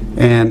 Okay.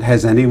 And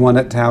has anyone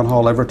at Town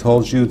Hall ever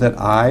told you that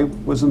I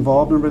was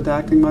involved in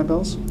redacting my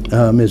bills?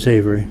 Ms.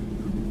 Avery.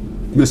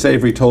 Miss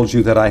Avery told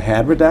you that I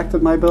had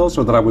redacted my bills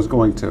or that I was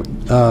going to?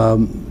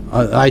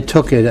 I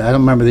took it, I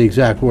don't remember the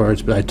exact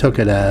words, but I took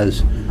it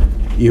as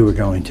you were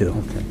going to.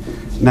 Okay.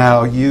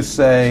 Now you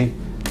say,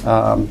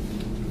 and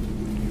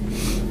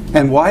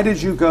why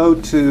did you go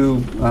to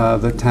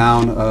the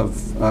town of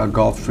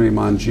Gulfstream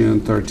on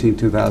June 13,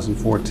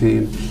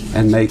 2014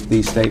 and make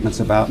these statements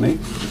about me?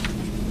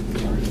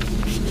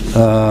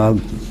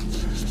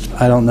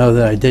 I don't know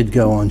that I did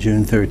go on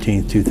June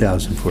 13th,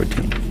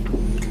 2014.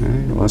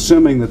 Okay. Well,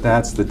 assuming that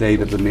that's the date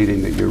of the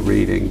meeting that you're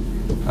reading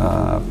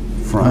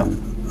from.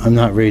 I'm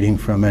not reading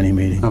from any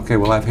meeting. Okay,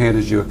 well, I've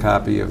handed you a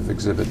copy of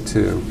Exhibit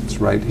 2. It's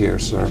right here,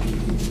 sir.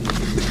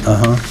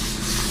 Uh-huh.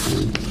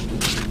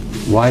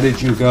 Why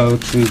did you go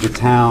to the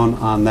town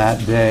on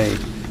that day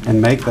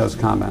and make those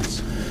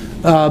comments?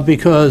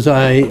 Because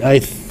I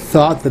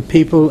thought the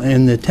people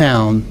in the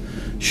town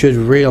should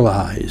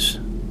realize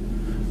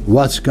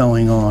what's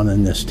going on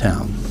in this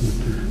town.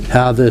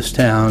 How this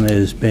town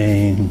is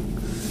being,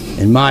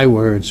 in my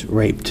words,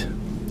 raped.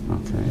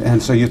 Okay,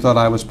 and so you thought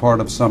I was part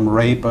of some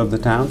rape of the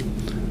town?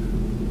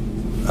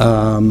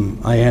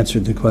 I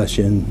answered the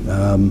question.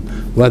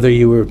 Whether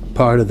you were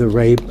part of the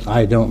rape,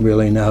 I don't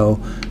really know,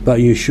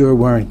 but you sure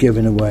weren't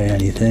giving away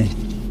anything.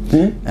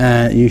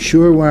 You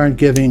sure weren't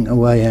giving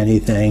away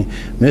anything.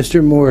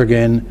 Mr.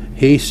 Morgan,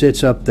 he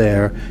sits up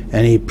there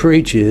and he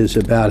preaches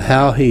about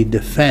how he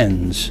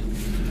defends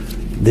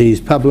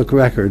these public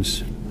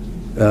records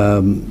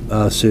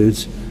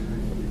suits.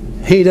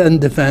 He doesn't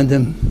defend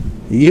him.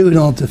 You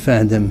don't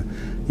defend him.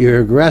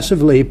 You're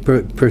aggressively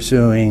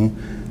pursuing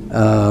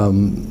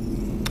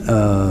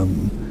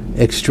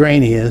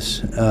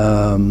extraneous,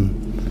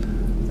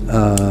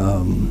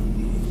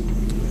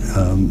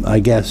 I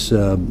guess,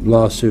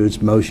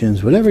 lawsuits,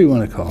 motions, whatever you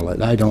want to call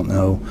it. I don't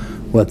know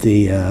what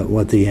the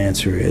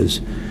answer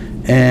is,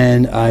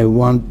 and I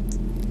want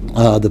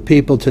the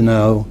people to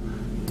know,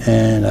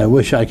 and I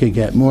wish I could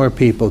get more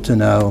people to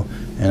know,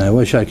 and I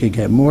wish I could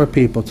get more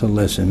people to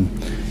listen,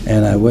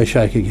 and I wish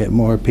I could get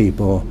more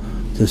people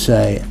to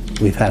say,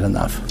 we've had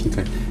enough.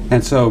 Okay.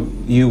 And so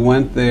you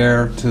went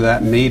there to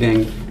that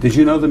meeting. Did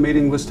you know the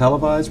meeting was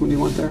televised when you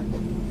went there?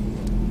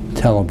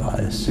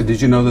 Televised.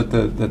 Did you know that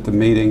the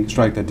meeting,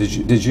 strike that,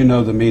 did you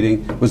know the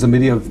meeting, was the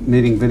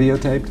meeting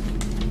videotaped?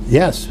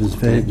 Yes, it was 2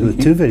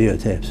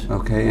 videotapes.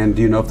 Okay, and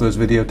do you know if those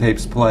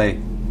videotapes play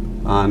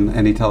on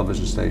any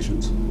television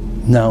stations?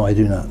 No, I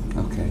do not.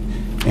 Okay.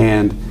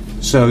 And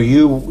so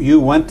you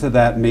went to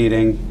that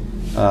meeting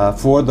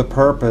for the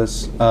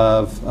purpose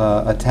of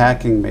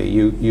attacking me.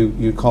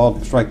 You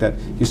called, strike that.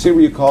 You see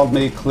where you called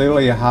me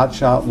clearly a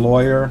hotshot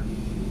lawyer?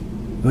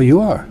 Well,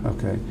 you are.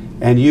 Okay.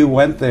 And you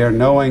went there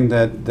knowing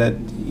that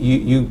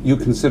you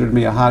considered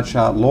me a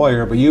hotshot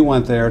lawyer, but you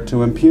went there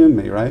to impugn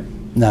me, right?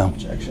 No.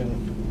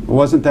 Objection.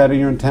 Wasn't that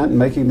your intent in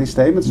making these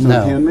statements, to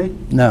impugn me?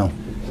 No.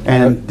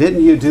 And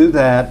didn't you do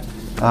that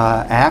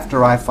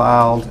after I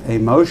filed a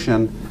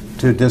motion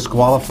to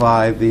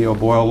disqualify the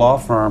O'Boyle law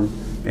firm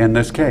in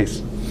this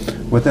case?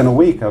 Within a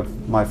week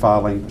of my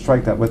filing,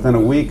 strike that, within a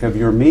week of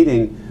your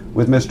meeting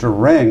with Mr.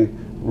 Ring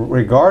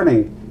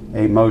regarding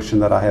a motion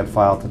that I had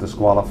filed to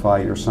disqualify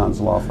your son's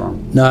law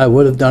firm. No, I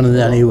would have done it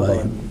anyway.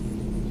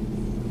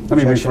 Let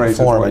me rephrase it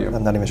for you.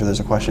 I'm not even sure there's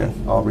a question.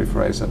 I'll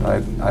rephrase it.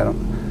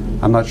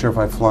 I'm not sure if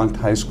I flunked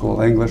high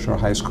school English or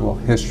high school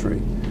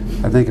history.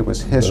 I think it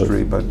was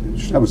history, but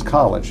that was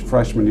college,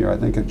 freshman year. I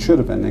think it should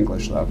have been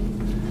English, though.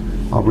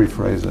 I'll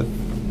rephrase it.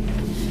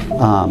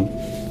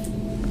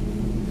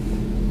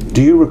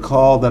 Do you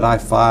recall that I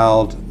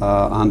filed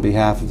on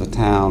behalf of the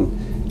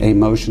town a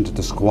motion to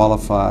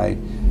disqualify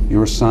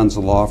your son's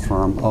law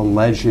firm,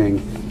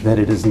 alleging that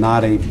it is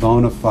not a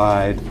bona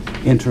fide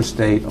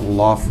interstate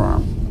law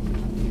firm?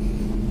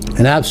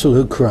 An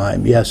absolute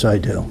crime. Yes, I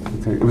do.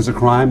 Okay. It was a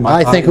crime?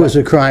 I think it was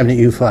a crime that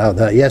you filed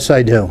that. Yes,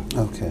 I do.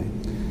 Okay.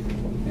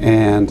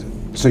 And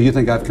so you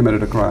think I've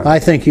committed a crime? I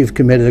think you've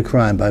committed a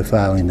crime by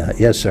filing that.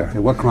 Yes, sir. Okay,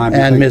 what crime do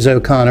you And think? Ms.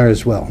 O'Connor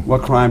as well.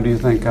 What crime do you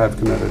think I've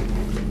committed?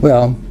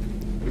 Well,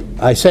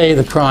 I say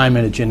the crime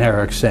in a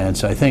generic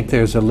sense. I think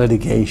there's a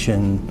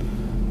litigation,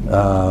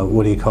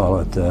 what do you call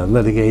it,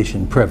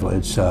 litigation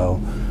privilege,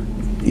 so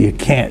it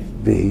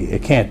can't be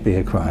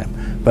a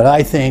crime. But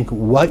I think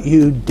what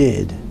you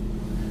did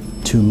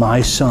to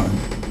my son,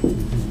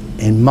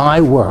 in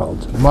my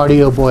world,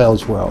 Marty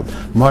O'Boyle's world,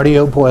 Marty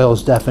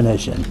O'Boyle's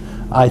definition,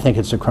 I think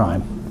it's a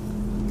crime.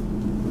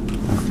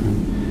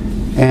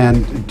 Okay.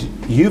 And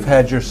you've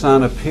had your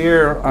son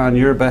appear on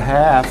your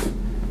behalf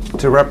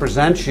to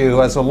represent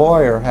you as a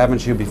lawyer,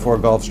 haven't you, before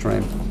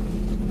Gulfstream?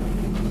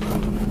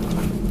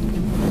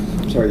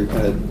 Sorry, you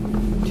kind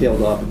of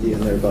tailed off at the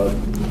end there, Bud.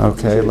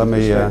 Okay, let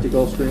me... to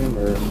Gulfstream,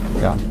 or?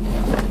 Yeah.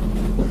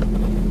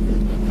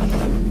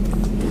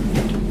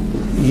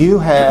 You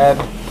had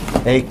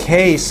a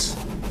case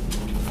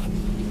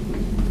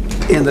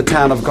in the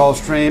town of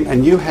Gulfstream,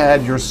 and you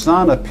had your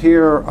son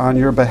appear on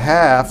your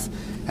behalf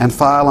and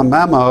file a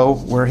memo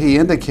where he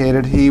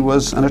indicated he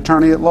was an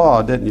attorney at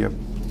law, didn't you?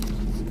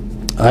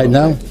 I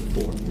know.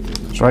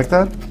 Strike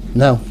that?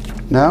 No.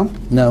 No?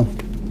 No.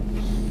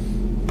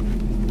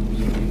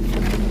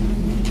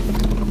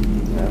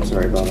 I'm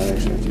sorry, Bob, I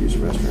actually have to use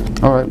the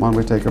restroom. All right, why don't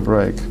we take a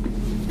break?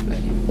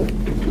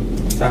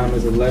 Time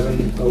is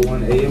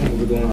 11:01 a.m. We're going